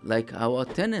Eden like our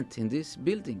tenant in this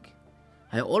building.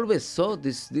 I always saw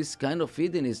this kind of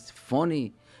Eden is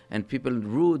funny and people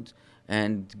rude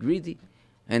and greedy.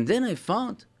 And then I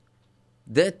found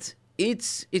that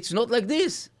it's not like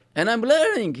this. And I'm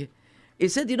learning. He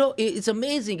said, it's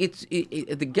amazing.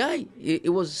 The guy, he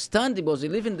was stunned. He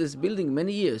lived in this building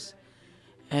many years.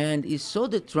 And he saw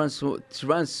the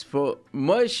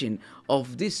transformation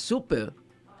of this super.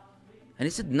 And he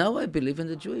said, now I believe in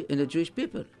the Jewish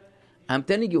people. I'm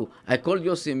telling you, I called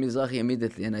Yossi Mizrahi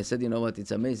immediately, and I said, you know what,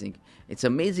 it's amazing. It's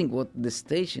amazing what the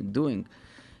station doing.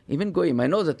 Even Goyim, I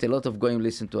know that a lot of Goyim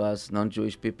listen to us,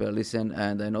 non-Jewish people listen,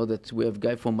 and I know that we have a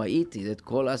guy from Haiti that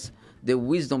call us the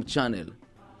Wisdom Channel.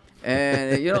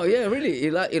 And, really,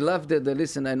 he loved the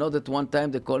listen. I know that one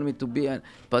time they called me to be a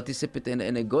participant in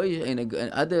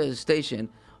another station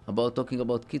talking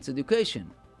about kids'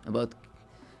 education,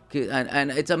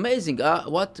 and it's amazing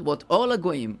what all are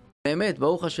going. באמת,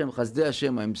 Baruch Hashem, Chazdei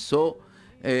Hashem, I'm so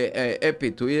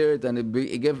happy to hear it, and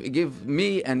he gave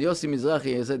me and Yossi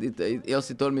Mizrahi. He said,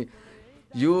 Yossi told me,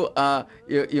 you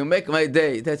you make my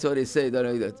day. That's what he said. Don't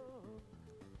know that.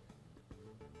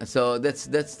 So that's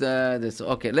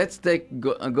okay. Let's take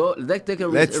a. Let's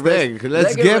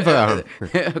give her.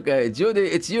 Okay, Judy,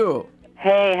 it's you.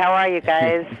 Hey, how are you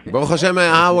guys? Baruch Hashem,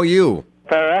 how are you?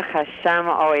 Baruch Hashem,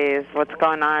 always. What's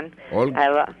going on?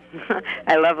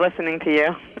 I love listening to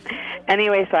you.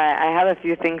 Anyway, so I have a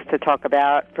few things to talk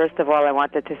about. First of all, I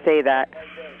wanted to say that,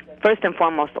 first and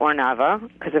foremost, Ornava,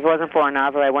 because if it wasn't for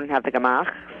Ornava, I wouldn't have the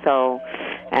Gemach. So,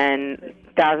 and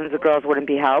thousands of girls wouldn't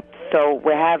be helped. So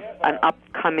we have an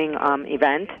upcoming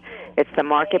event. It's the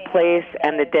marketplace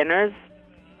and the dinners.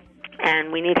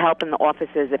 And we need help in the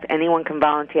offices. If anyone can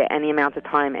volunteer any amount of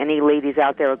time, any ladies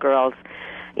out there or girls,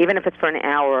 even if it's for an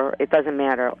hour, it doesn't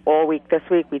matter. All week this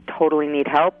week, we totally need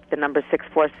help. The number is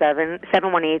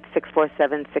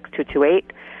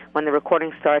 718-647-6228. When the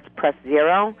recording starts, press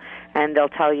 0, and they'll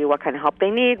tell you what kind of help they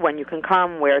need, when you can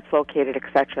come, where it's located,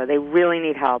 etc. They really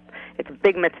need help. It's a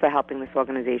big mitzvah helping this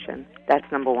organization. That's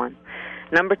number one.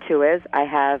 Number two is I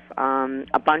have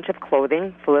a bunch of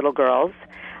clothing for little girls.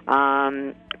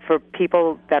 For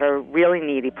people that are really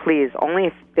needy, please, only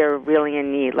if they're really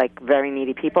in need, like very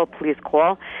needy people, please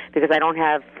call, because I don't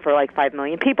have for like 5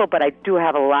 million people, but I do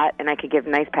have a lot, and I could give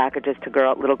nice packages to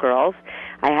little girls.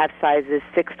 I have sizes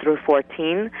 6 through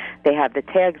 14. They have the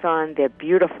tags on. They're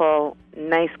beautiful,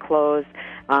 nice clothes.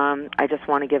 I just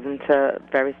want to give them to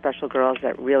very special girls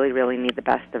that really, really need the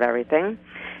best of everything,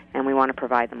 and we want to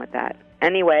provide them with that.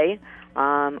 Anyway,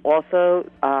 also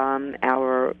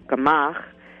our Gemach,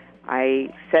 I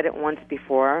said it once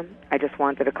before. I just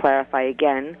wanted to clarify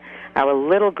again. Our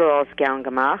little girl's gown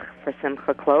Gemach for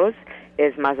Simcha clothes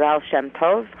is Mazal Shem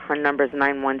Tov. Her number is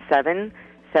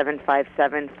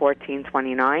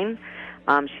 917-757-1429.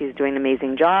 She's doing an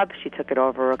amazing job. She took it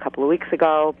over a couple of weeks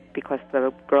ago because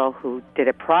the girl who did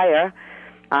it prior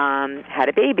had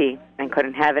a baby and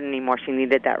couldn't have it anymore. She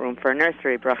needed that room for a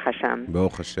nursery. Baruch Hashem.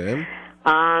 Baruch Hashem.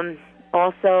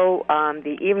 Also,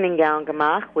 the evening gown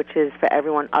Gemach, which is for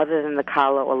everyone other than the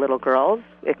Kala or little girls.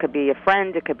 It could be a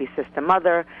friend, it could be sister,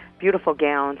 mother. Beautiful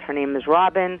gowns. Her name is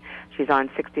Robin. She's on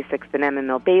 66th and M in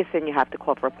Mill Basin. You have to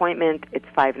call for appointment. It's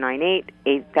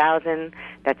 598-8000.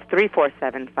 That's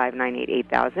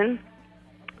 347-598-8000.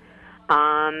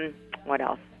 What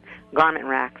else? Garment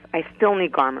racks. I still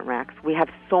need garment racks. We have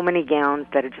so many gowns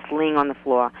that are just laying on the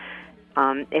floor.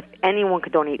 If anyone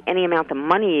could donate any amount of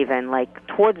money even, like,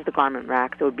 towards the garment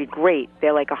racks, it would be great.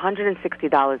 They're like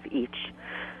 $160 each.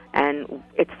 And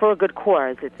it's for a good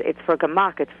cause. It's for a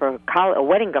gemach. It's for a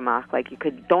wedding gemach. Like, you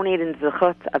could donate in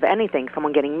zechut of anything.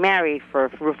 Someone getting married, for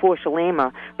refuah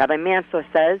shalema. Rabbi Mansour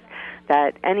says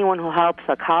that anyone who helps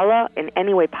a kala in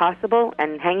any way possible,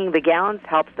 and hanging the gowns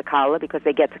helps the kala because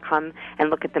they get to come and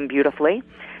look at them beautifully.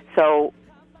 So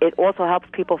it also helps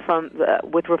people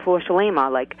with refuah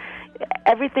shalema. Like,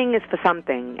 everything is for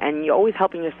something, and you're always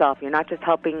helping yourself. You're not just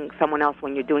helping someone else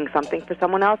when you're doing something for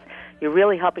someone else. You're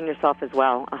really helping yourself as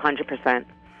well, 100%.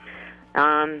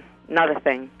 Another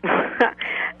thing,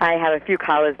 I have a few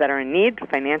collars that are in need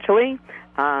financially.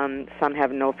 Some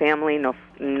have no family,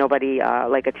 nobody,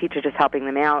 like a teacher just helping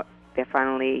them out. They're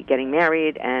finally getting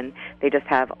married, and they just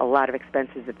have a lot of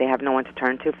expenses that they have no one to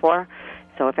turn to for.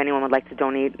 So if anyone would like to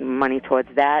donate money towards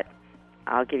that,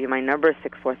 I'll give you my number,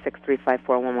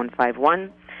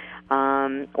 646-354-1151.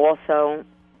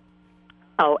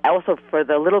 Also for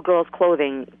the little girls'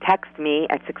 clothing, text me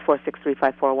at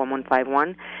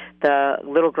 646-354-1151. The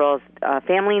little girl's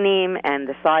family name and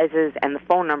the sizes and the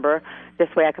phone number. This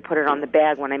way I could put it on the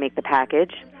bag when I make the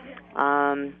package.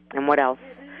 And what else?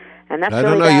 And that's I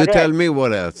don't know. You tell me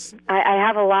what else. I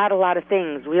have a lot of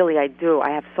things. Really, I do. I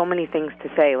have so many things to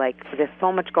say. Like, there's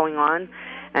so much going on.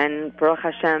 And Baruch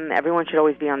Hashem, everyone should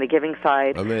always be on the giving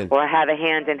side. Amen. Or have a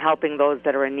hand in helping those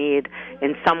that are in need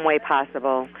in some way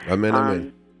possible. Amen,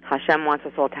 amen. Hashem wants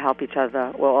us all to help each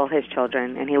other. We're all His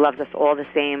children. And He loves us all the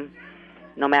same,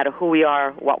 no matter who we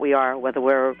are, what we are, whether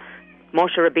we're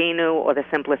Moshe Rabbeinu or the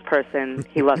simplest person.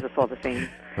 He loves us all the same.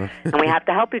 And we have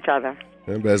to help each other.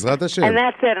 And Bezrat Hashem. And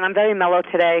that's it. And I'm very mellow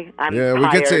today. I'm tired. We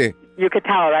can see. You could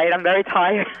tell, right? I'm very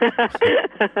tired.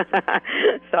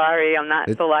 Sorry, I'm not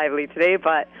so lively today,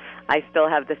 but I still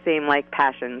have the same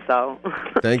passion. So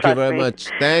thank you very much.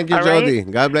 Thank you, Jody.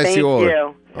 Right? God bless you all. Thank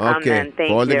you. Okay. Amen. Thank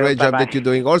for all the great job that you're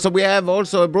doing. Also, we have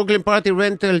a Brooklyn Party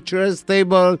rental, chairs,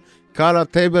 table, color,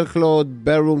 tablecloth,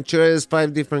 bedroom chairs,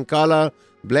 5 different color,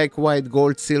 black, white,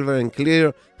 gold, silver, and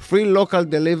clear. Free local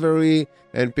delivery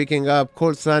and picking up.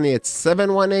 Call Sunny at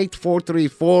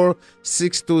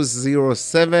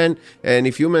 718-434-6207. And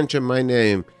if you mention my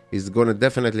name, he's going to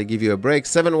definitely give you a break.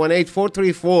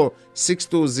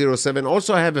 718-434-6207.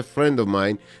 Also, I have a friend of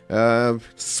mine,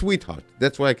 sweetheart.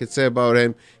 That's what I could say about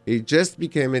him. He just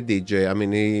became a DJ. I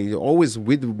mean, he always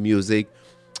with music.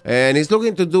 And he's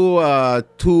looking to do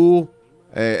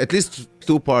at least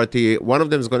 2 party. One of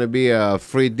them is going to be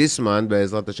free this month, but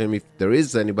it's not a shame if there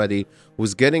is anybody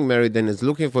who's getting married and is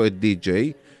looking for a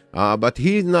DJ. But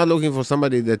he's not looking for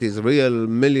somebody that is real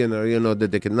millionaire,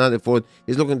 that they cannot afford.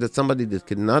 He's looking at somebody that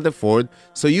cannot afford.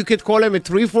 So you could call him at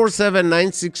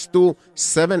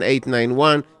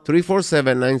 347-962-7891,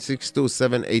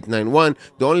 347-962-7891.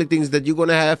 The only things that you're going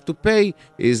to have to pay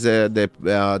is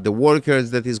the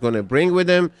workers that he's going to bring with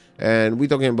him. And we're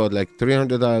talking about like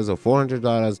 $300 or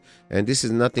 $400. And this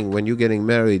is nothing. When you're getting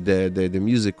married, the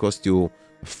music costs you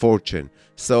a fortune.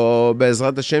 So,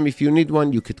 Be'ezrat Hashem, if you need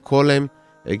one, you could call him.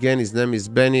 Again, his name is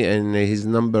Benny, and his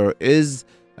number is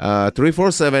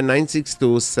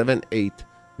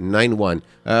 347-962-7891.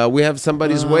 We have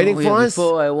somebody's waiting for us.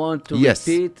 Before I want to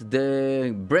repeat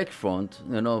the break front,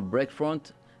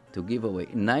 to give away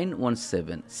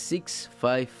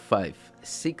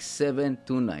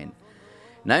 917-655-6729.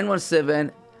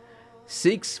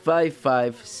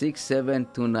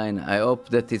 917-655-6729. I hope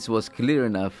that it was clear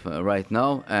enough right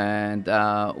now. And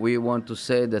we want to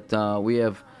say that we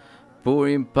have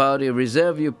Purim party.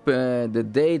 Reserve the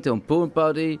date on Purim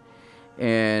party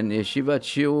and Yeshivat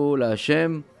Shiur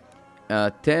LaHashem,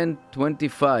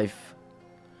 1025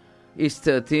 East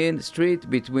 13th Street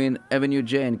between Avenue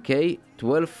J and K,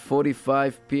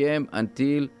 12:45 p.m.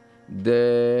 until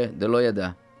the Lo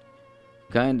Yada.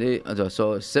 Kindly,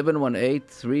 so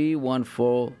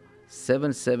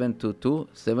 718-314-7722,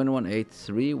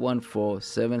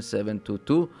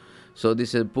 718-314-7722. So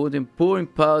this is Purim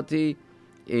party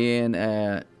in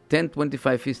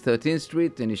 1025 East 13th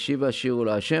Street in Yeshiva Shiur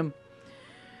LaHashem.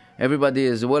 Everybody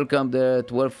is welcome there,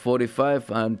 12:45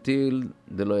 until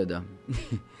the Lo Yada.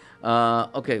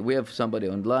 Okay, we have somebody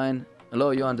online.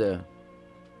 Hello, you on there?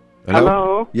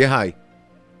 Hello? Yeah, hi.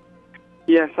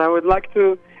 Yes, I would like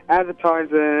to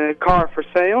advertise a car for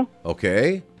sale.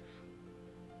 Okay.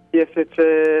 Yes, it's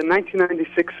a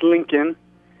 1996 Lincoln,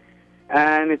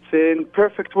 and it's in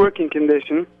perfect working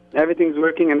condition. Everything's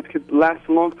working, and it could last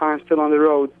a long time still on the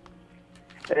road.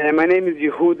 My name is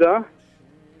Yehuda,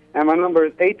 and my number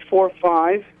is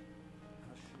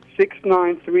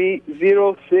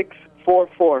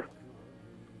 845-693-0644.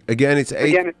 Again, it's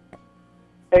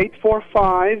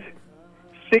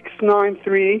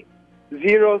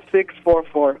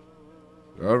 845-693-0644.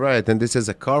 All right, and this is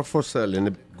a car for sale in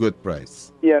a good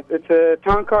price. Yes, it's a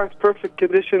town car. It's perfect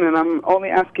condition, and I'm only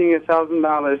asking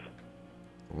 $1,000.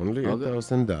 Only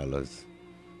 $1,000. Okay.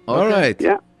 All right.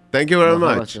 Yeah. Thank you very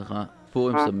much.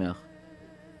 Purim Sameach.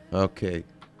 Okay.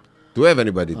 Do we have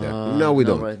anybody there? No, we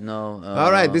don't. Right now.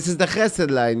 All right, this is the Chesed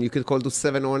line. You can call to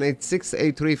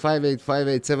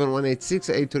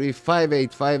 718-683-5858,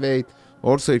 718-683-5858.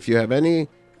 Also, if you have any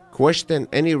question,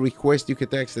 any request, you can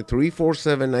text at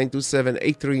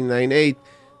 347-927-8398,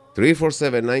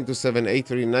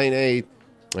 347-927-8398.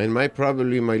 And my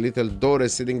little daughter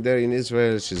sitting there in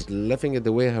Israel, she's laughing at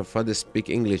the way her father speak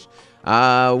English.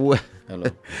 Hello.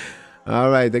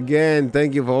 All right, again,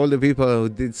 thank you for all the people who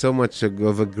did so much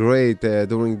of a great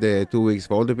during the 2 weeks.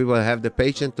 For all the people who have the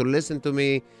patience to listen to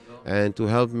me and to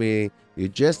help me. You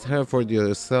just heard for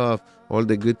yourself all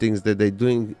the good things that they're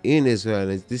doing in Israel.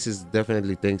 And this is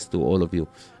definitely thanks to all of you.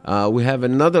 We have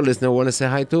another listener. Want to say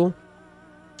hi to?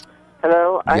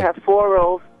 Hello. I have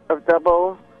four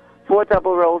double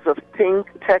rolls of pink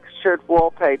textured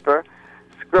wallpaper,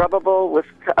 scrubbable with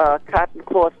cotton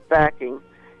cloth backing,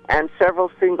 and several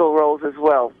single rolls as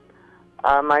well.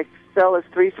 My cell is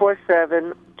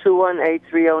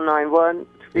 347-218-3091.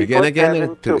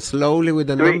 Again, slowly with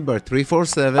the number.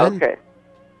 347. Okay.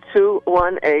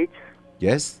 218.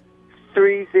 Yes.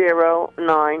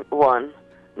 3091.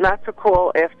 Not to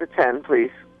call after 10,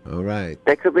 please. All right.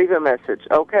 They could leave a message,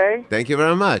 okay? Thank you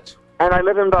very much. And I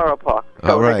live in Borough Park,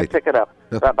 so all right. they can pick it up.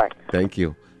 Bye-bye. Thank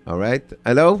you. All right.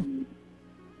 Hello?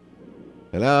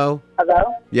 Hello?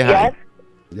 Hello? Yeah. Yes?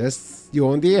 Yes,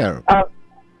 you're on the air.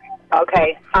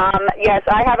 Okay. Yes,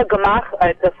 I have a gemach.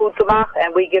 It's a food gemach,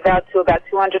 and we give out to about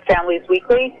 200 families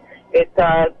weekly. It's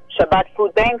a Shabbat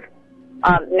food bank.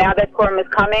 Now that Purim is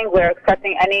coming, we're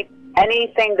accepting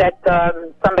anything that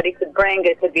somebody could bring.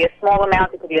 It could be a small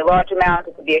amount, it could be a large amount,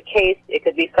 it could be a case, it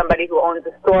could be somebody who owns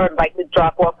a store and like to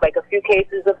drop off like a few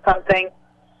cases of something.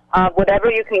 Whatever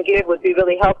you can give would be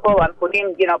really helpful. On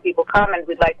Purim, people come, and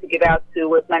we'd like to give out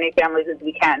to as many families as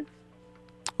we can.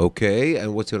 Okay,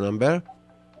 and what's your number?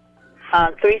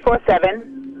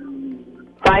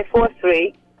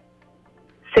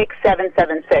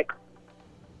 347-543-6776.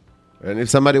 And if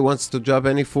somebody wants to drop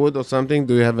any food or something,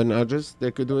 do you have an address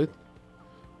they could do it?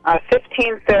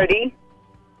 1530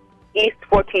 East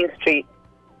 14th Street.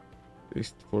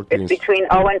 East 14th. It's between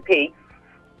O and P.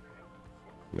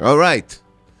 All right.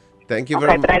 Thank you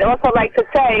very much. But I'd also like to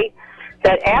say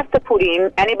that after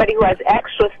Purim, anybody who has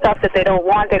extra stuff that they don't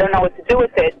want, they don't know what to do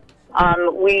with it,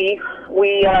 we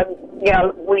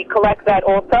collect that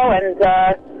also, and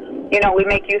we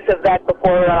make use of that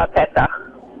before Pesach.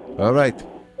 All right.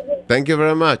 Thank you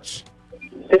very much.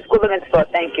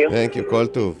 Thank you. Thank you, Kol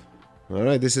Tov. All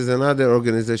right, this is another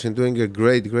organization doing a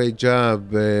great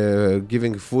job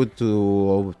giving food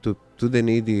to the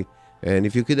needy. And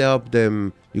if you could help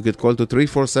them, you could call to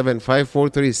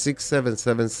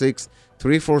 347-543-6776,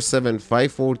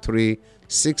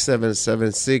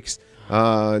 347-543-6776.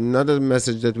 Another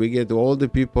message that we get to all the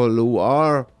people who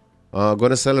are going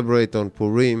to celebrate on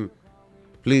Purim,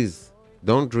 please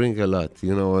don't drink a lot.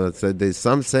 There's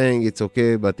some saying it's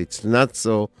okay, but it's not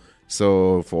so.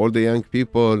 So for all the young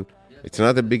people, it's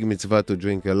not a big mitzvah to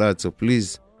drink a lot. So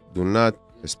please do not,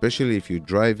 especially if you're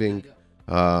driving,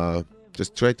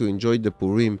 just try to enjoy the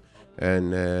Purim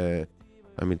and, to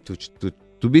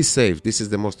be safe. This is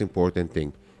the most important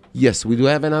thing. Yes, we do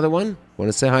have another one. Want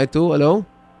to say hi to? Hello?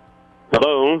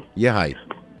 Hello. Yeah, hi.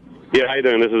 Yeah, how you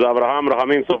doing? This is Abraham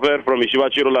Rahamim Sofer from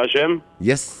Yeshivat Shirul Hashem.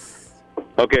 Yes.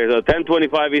 Okay, so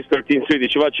 1025 East 13th Street,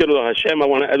 Yeshivat Shirul Hashem. I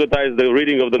want to advertise the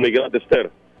reading of the Megillat Esther.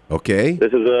 Okay.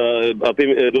 This is Dut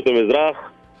Mizrach.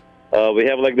 We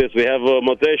have like this. We have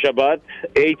Motzei Shabbat,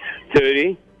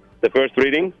 8:30, the first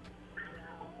reading.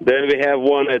 Then we have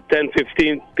one at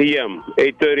 10:15 p.m.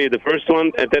 8:30, the first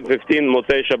one, and 10:15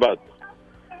 Motzei Shabbat.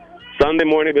 Sunday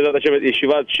morning, B'ezrat Hashem at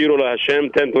Yeshivat Shirul Hashem,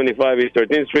 1025 East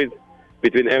 13th Street,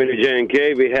 between Avenue J and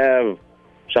K. We have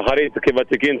Shacharit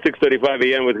Kivatikin, 6:35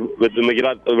 a.m. with the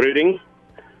Megillat reading.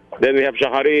 Then we have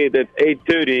Shacharit at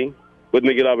 8:30 with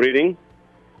Megillah reading.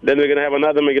 Then we're going to have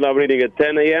another Megillah reading at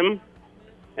 10 a.m.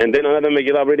 and then another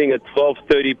Megillah reading at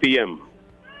 12:30 p.m.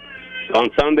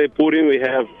 On Sunday, Purim, we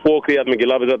have 4 Kriyat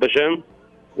Megillah B'ezrat Hashem.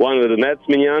 One with the Netz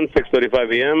Minyan,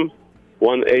 6:35 a.m.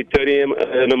 One 8:30 a.m.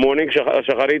 in the morning,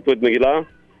 Shacharit with Megillah.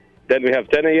 Then we have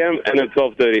 10 a.m. and then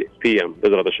 12:30 p.m.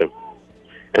 B'ezrat Hashem.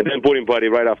 And then Purim party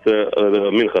right after the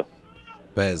Mincha.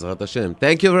 B'ezrat Hashem.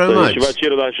 Thank you very much. Yeshivat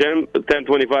Shirul Hashem,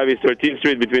 1025 East 13th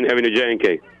Street between Avenue J and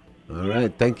K. All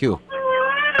right, thank you.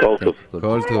 Kol Tov.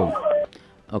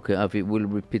 Okay, Avi, we'll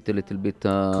repeat a little bit.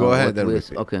 Go ahead and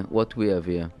repeat. Okay, what we have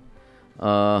here.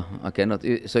 I cannot.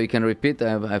 So you can repeat.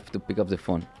 I have to pick up the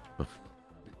phone.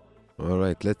 All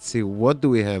right, let's see. What do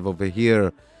we have over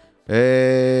here?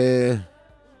 Matanot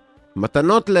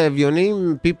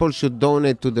le'evyonim, people should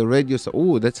donate to the radio.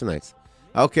 Oh, that's nice.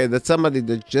 Okay, that's somebody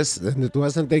that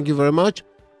wasn't. Thank you very much.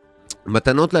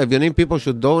 מתנות לאביונים, people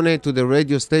should donate to the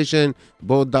radio station,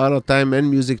 both dollar time and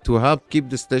music to help keep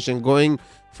the station going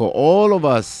for all of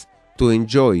us to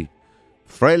enjoy.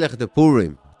 Freilich the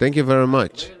Purim. Thank you very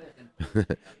much.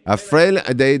 That's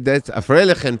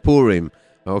Freilich and Purim.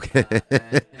 Okay.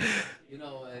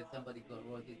 Somebody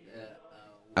wrote it.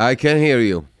 I can hear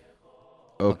you.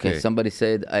 Okay. Somebody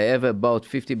said, I have about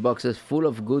 50 boxes full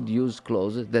of good used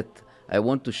clothes that I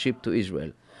want to ship to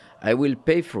Israel. I will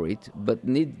pay for it, but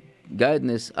need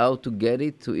guidance how to get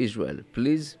it to Israel.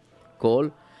 Please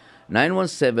call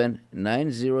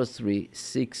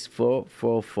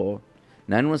 917-903-6444.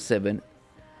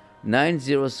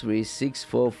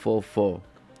 917-903-6444.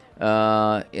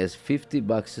 He has 50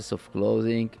 boxes of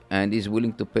clothing and is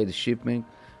willing to pay the shipment.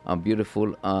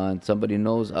 Beautiful. And somebody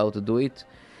knows how to do it.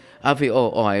 Avi,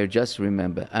 I just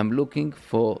remember. I'm looking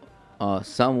for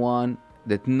someone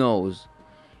that knows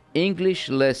English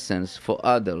lessons for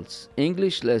adults.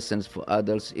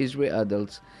 Israeli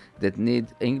adults that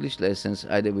need English lessons,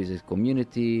 either with a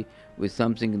community, with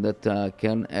something that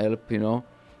can help,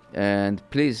 And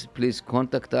please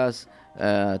contact us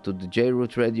to the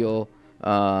J-Root Radio,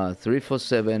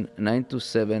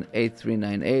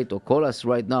 347-927-8398, or call us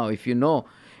right now if you know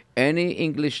any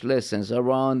English lessons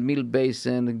around Mill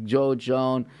Basin,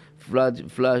 Georgetown,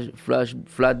 Flatbush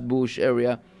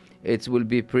area. It will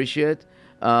be appreciated.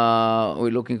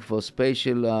 We're looking for a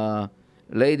special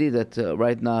lady that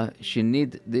right now she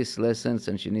need these lessons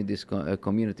and she need this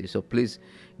community. So please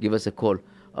give us a call.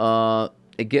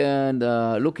 Again,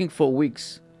 looking for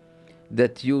wigs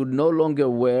that you no longer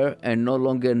wear and no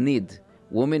longer need.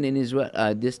 Women in Israel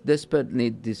desperate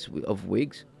need this of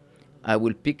wigs. I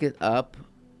will pick it up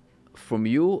from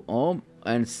you home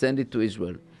and send it to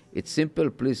Israel. It's simple.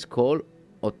 Please call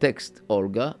or text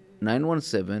Olga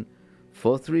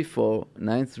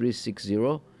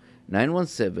 917-434-9360,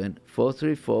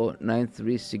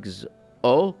 917-434-9360,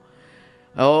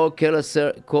 or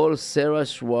call Sarah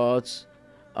Schwartz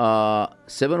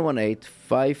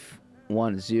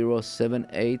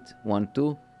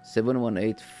 718-510-7812,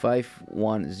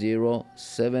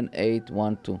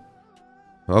 718-510-7812.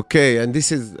 Okay, and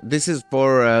this is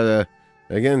for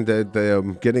again the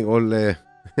getting all the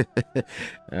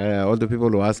people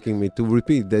who are asking me to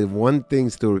repeat. The one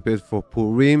things to repeat for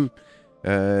Purim.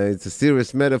 It's a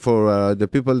serious matter for the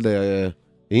people that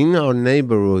in our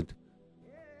neighborhood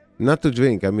not to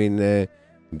drink. I mean,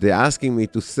 they're asking me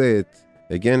to say it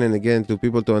again and again to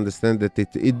people to understand that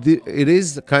it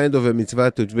is kind of a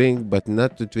mitzvah to drink, but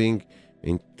not to drink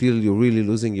until you're really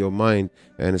losing your mind.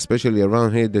 And especially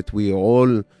around here that we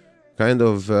all kind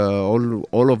of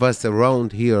all of us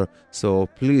around here. So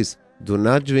please do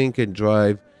not drink and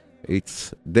drive.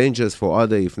 It's dangerous for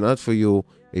other. If not for you,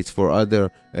 it's for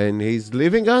other. And he's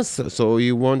leaving us, so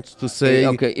he wants to say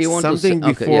something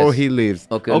before he leaves.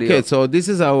 Okay, so this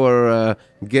is our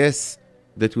guest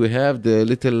that we have, the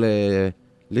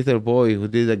little boy who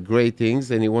did great things,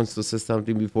 and he wants to say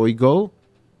something before he go.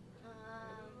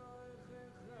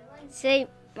 I'd say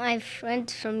my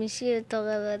friends from Yeshiva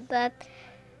Torah that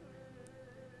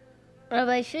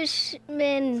Rabbi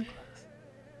Fishman,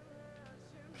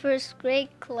 first grade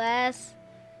class,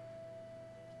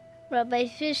 Rabbi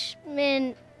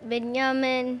Fishman,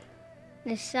 Benjamin,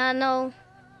 Nisano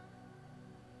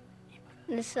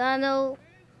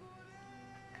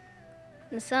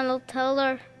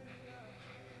Teller,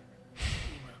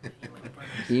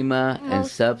 Ima and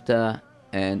Sabta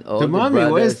and all to the mommy,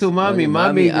 brothers. where's to mommy?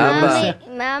 Mommy, Abba.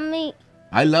 Mommy.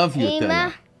 I love you, Ima.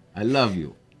 Tella. I love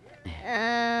you.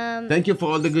 Thank you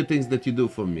for all the good things that you do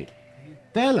for me.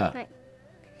 Tella.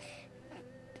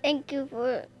 Thank you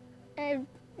for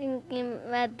everything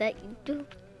that you do.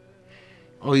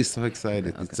 Oh, he's so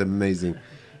excited. Okay. It's amazing.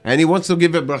 And he wants to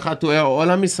give a bracha to all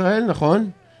Am Israel,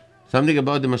 נכון? Something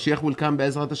about the Mashiach will come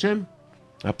Be'ezrat Hashem?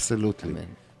 Absolutely.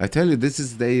 Amen. I tell you, this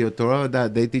is the Torah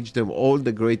that they teach them all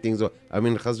the great things. I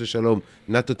mean, Chaz v'Shalom,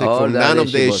 not to take all from none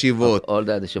of the yeshivot. All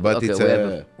the yeshivot. But okay, it's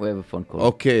we have a phone call.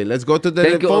 Okay, let's go to the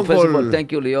phone call. First of all,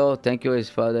 thank you, Leo. Thank you, his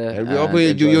father. And we hope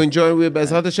you enjoy with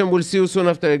Be'ezrat Hashem. We'll see you soon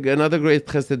after another great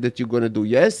chesed that you're going to do.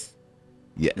 Yes?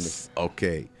 Yes.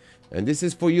 Okay. And this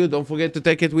is for you. Don't forget to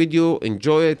take it with you.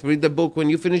 Enjoy it. Read the book.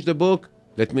 When you finish the book,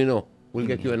 let me know. We'll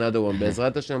get you another one.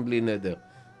 Be'ezrat Hashem bli neder.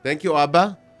 Thank you,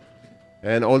 Abba.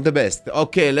 And all the best.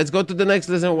 Okay, let's go to the next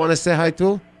lesson. Want to say hi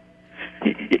to?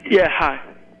 Yeah, hi.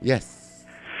 Yes.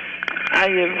 I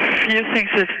have a few things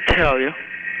to tell you.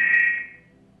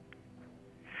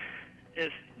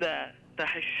 Is that the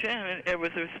Hashem, it was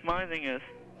reminding us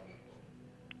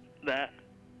that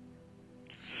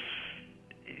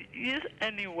use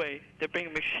any way to bring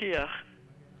Mashiach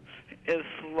is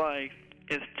like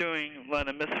is doing a lot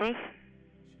of mitzvahs.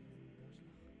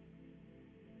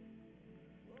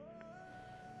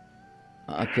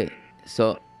 Okay,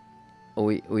 so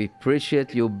we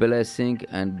appreciate your blessing,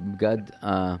 and God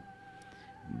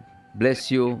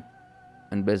bless you,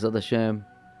 and Be'ezrat Hashem,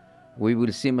 we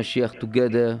will see Mashiach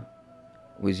together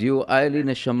with you, Aili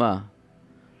Neshama,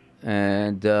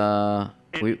 and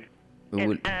we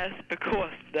will ask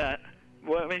because that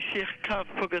when Mashiach comes,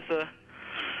 because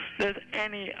there's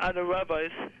any other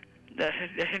rabbis that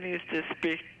he needs to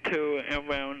speak to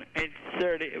around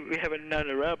 8:30. We have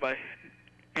another rabbi,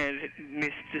 and he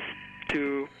needs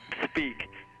to speak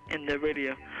in the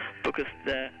radio because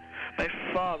my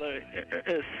father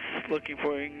is looking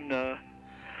for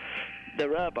the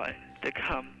rabbi to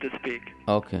come to speak.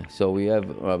 Okay, so we have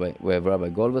Rabbi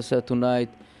Goldwasser tonight,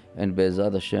 and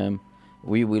Be'ezrat Hashem,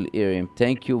 we will hear him.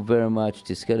 Thank you very much.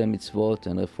 תזכה למצוות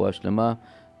ורפואה שלמה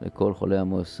לכל חולי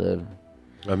עמו ישראל.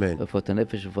 אמן. רפואת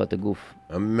הנפש ורפואת הגוף.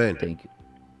 אמן. Thank you.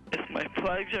 It's my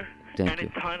pleasure. Thank you.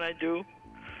 Anytime I do,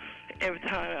 every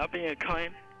time I'll be a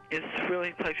client, it's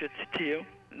really a pleasure to you.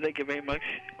 Thank you very much.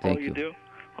 Thank all you do,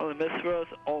 all the mitzvahs,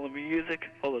 all the music,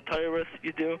 all the Torahs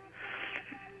you do.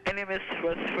 Any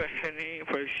mitzvahs for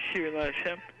Shir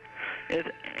Hashem is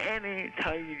any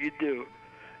time you do.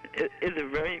 It is a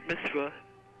very mitzvah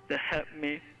that helped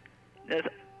me. That's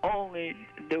only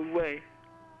the way.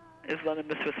 It's a lot of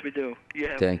mitzvahs we do. You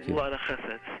have Thank you. a lot of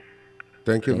cheseds.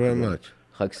 Thank you very much.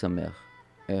 חג שמח.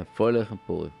 פרויליך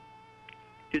פורים.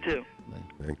 You too.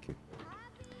 Thank you.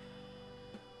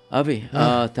 Avi,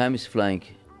 time is flying,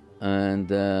 and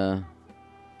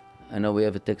I know we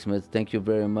have a text message. Thank you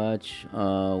very much.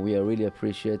 We really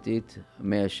appreciate it.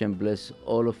 May Hashem bless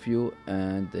all of you,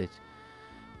 and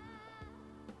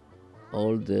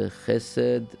all the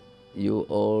chesed you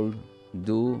all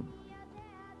do.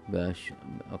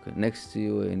 Okay, next to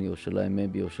you in Yerushalayim,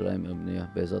 maybe Yerushalayim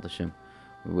Abniyah, Be'ezrat Hashem.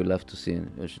 We will love to see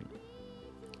in Yerushalayim.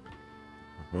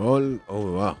 Oh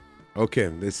wow. Okay,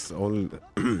 this all.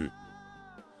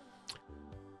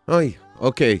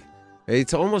 Okay.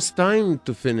 It's almost time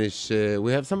to finish.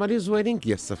 We have somebody who's waiting?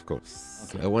 Yes, of course.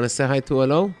 Okay. I want to say hi to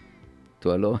Hello. To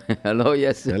Hello? Hello,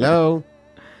 yes. Hello.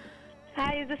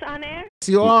 Hi, is this on air? Yes,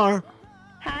 you are.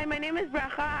 Hi, my name is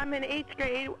Bracha. I'm in 8th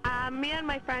grade. Me and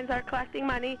my friends are collecting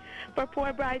money for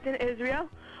poor brides in Israel.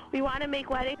 We want to make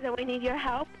weddings and we need your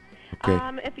help. Okay.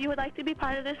 If you would like to be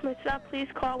part of this mitzvah, please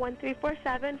call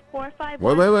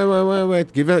 1-347-451. Wait.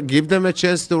 Give them a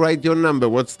chance to write your number.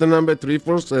 What's the number?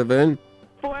 347?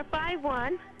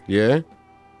 451. Yeah.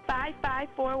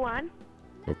 5541.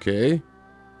 Okay.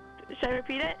 Should I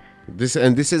repeat it? This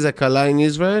is a Kala in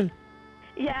Israel?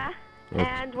 Yeah. Okay.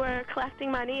 And we're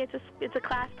collecting money. It's a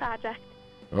class project.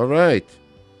 All right.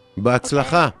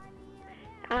 בהצלחה.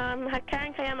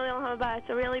 Karen Kayam Lil Haba. It's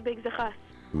a really big zechus.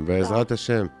 Be'ezrat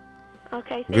Hashem.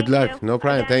 Okay, Good luck. you. No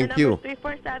problem. Again, Thank you.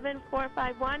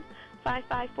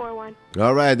 347-451-5541.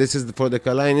 All right. This is for the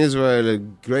Kala in Israel. A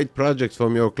great project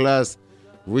from your class.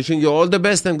 Wishing you all the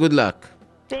best and good luck.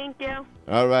 Thank you.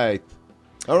 All right.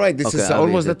 This is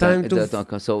almost the time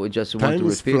to... So we just want to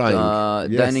repeat. Yes.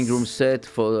 Dining room set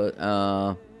for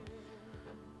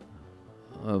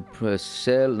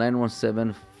cell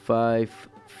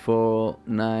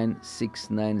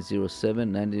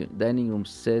 917-549-6907. Dining room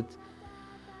set.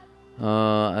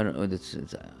 I don't know. It's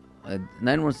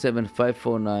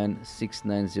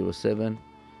 917-549-6907.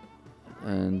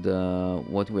 And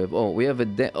what we have? We have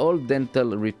all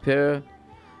dental repair.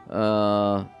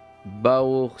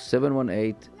 Baruch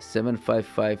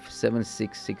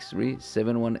 718-755-7663.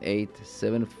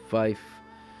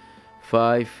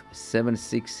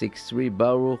 718-755-7663.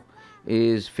 Baruch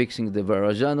is fixing the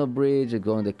Verrazano Bridge,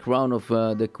 going the crown of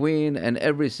the Queen, and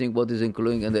everything what is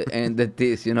including and the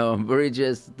this,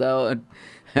 bridges down.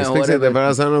 He's fixing the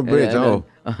Verrazano Bridge.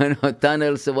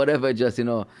 Tunnels, whatever. Just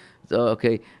So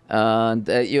okay, and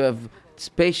you have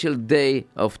special day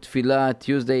of Tefillah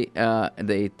Tuesday,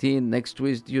 the 18th, next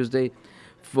Tuesday,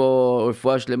 for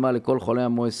רפואה שלמה לכל חולי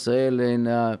עמו ישראל, and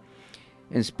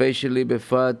especially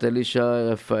בפרט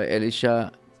אלישע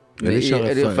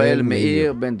רפאל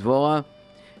מאיר בן דבורה,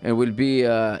 and will be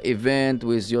event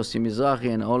with Yossi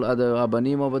Mizrahi and all other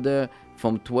Rabbanim over there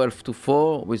from 12 to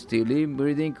 4 with Tehillim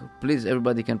reading. Please,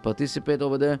 everybody can participate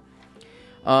over there.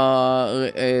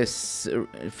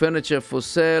 Furniture for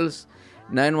sales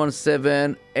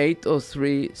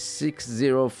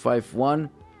 917-803-6051.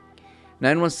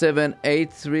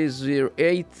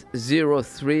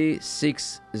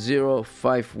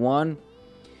 917-803-6051.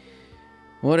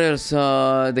 What else?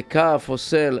 The car for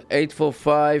sale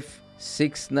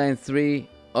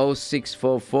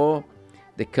 845-693-0644.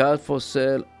 The car for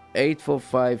sale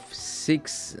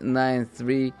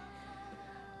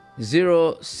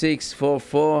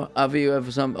 845-693-0644. Avi, you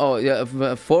have some,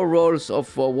 4 rolls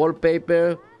of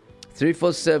wallpaper,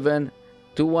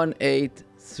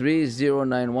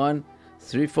 347-218-3091,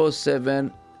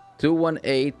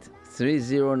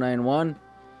 347-218-3091.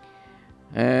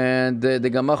 And the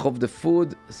gamach of the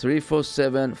food,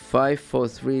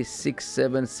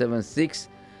 347-543-6776,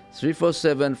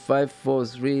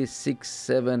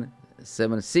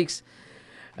 347-543-6776.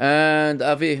 And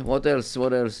Avi, what else?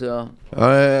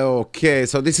 Okay,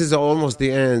 so this is almost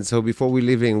the end. So before we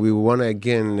leaving, we want to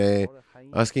again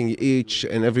asking each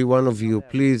and every one of you,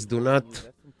 please do not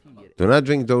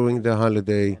drink during the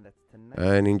holiday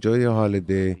and enjoy your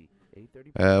holiday.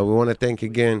 We want to thank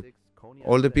again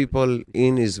all the people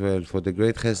in Israel for the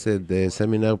great chesed,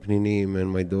 Seminar Pninim,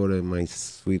 and my daughter, my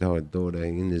sweetheart daughter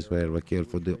in Israel, Raquel,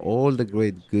 for all the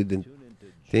great good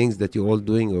things that you're all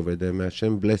doing over there. May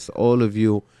Hashem bless all of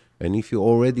you. And if you're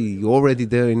already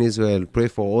there in Israel, pray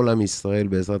for all Am Yisrael,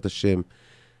 Be'ezrat Hashem.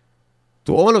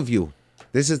 To all of you,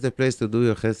 this is the place to do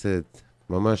your chesed,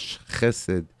 mamash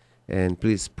chesed. And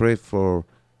please pray for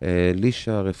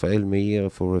Lisha, Rafael Meir,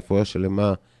 for Refuah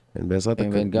Shelema. And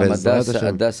גם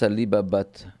הדסה ליבה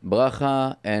בת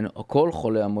ברכה, כל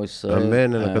חולי עמו ישראל.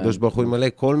 אמן, הקדוש ברוך הוא ימלא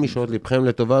כל משעות לבכם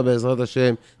לטובה בעזרת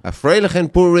השם. אפרי לכן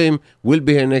פורים, will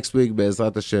be here next week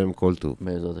בעזרת השם, כל טוב.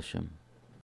 בעזרת השם.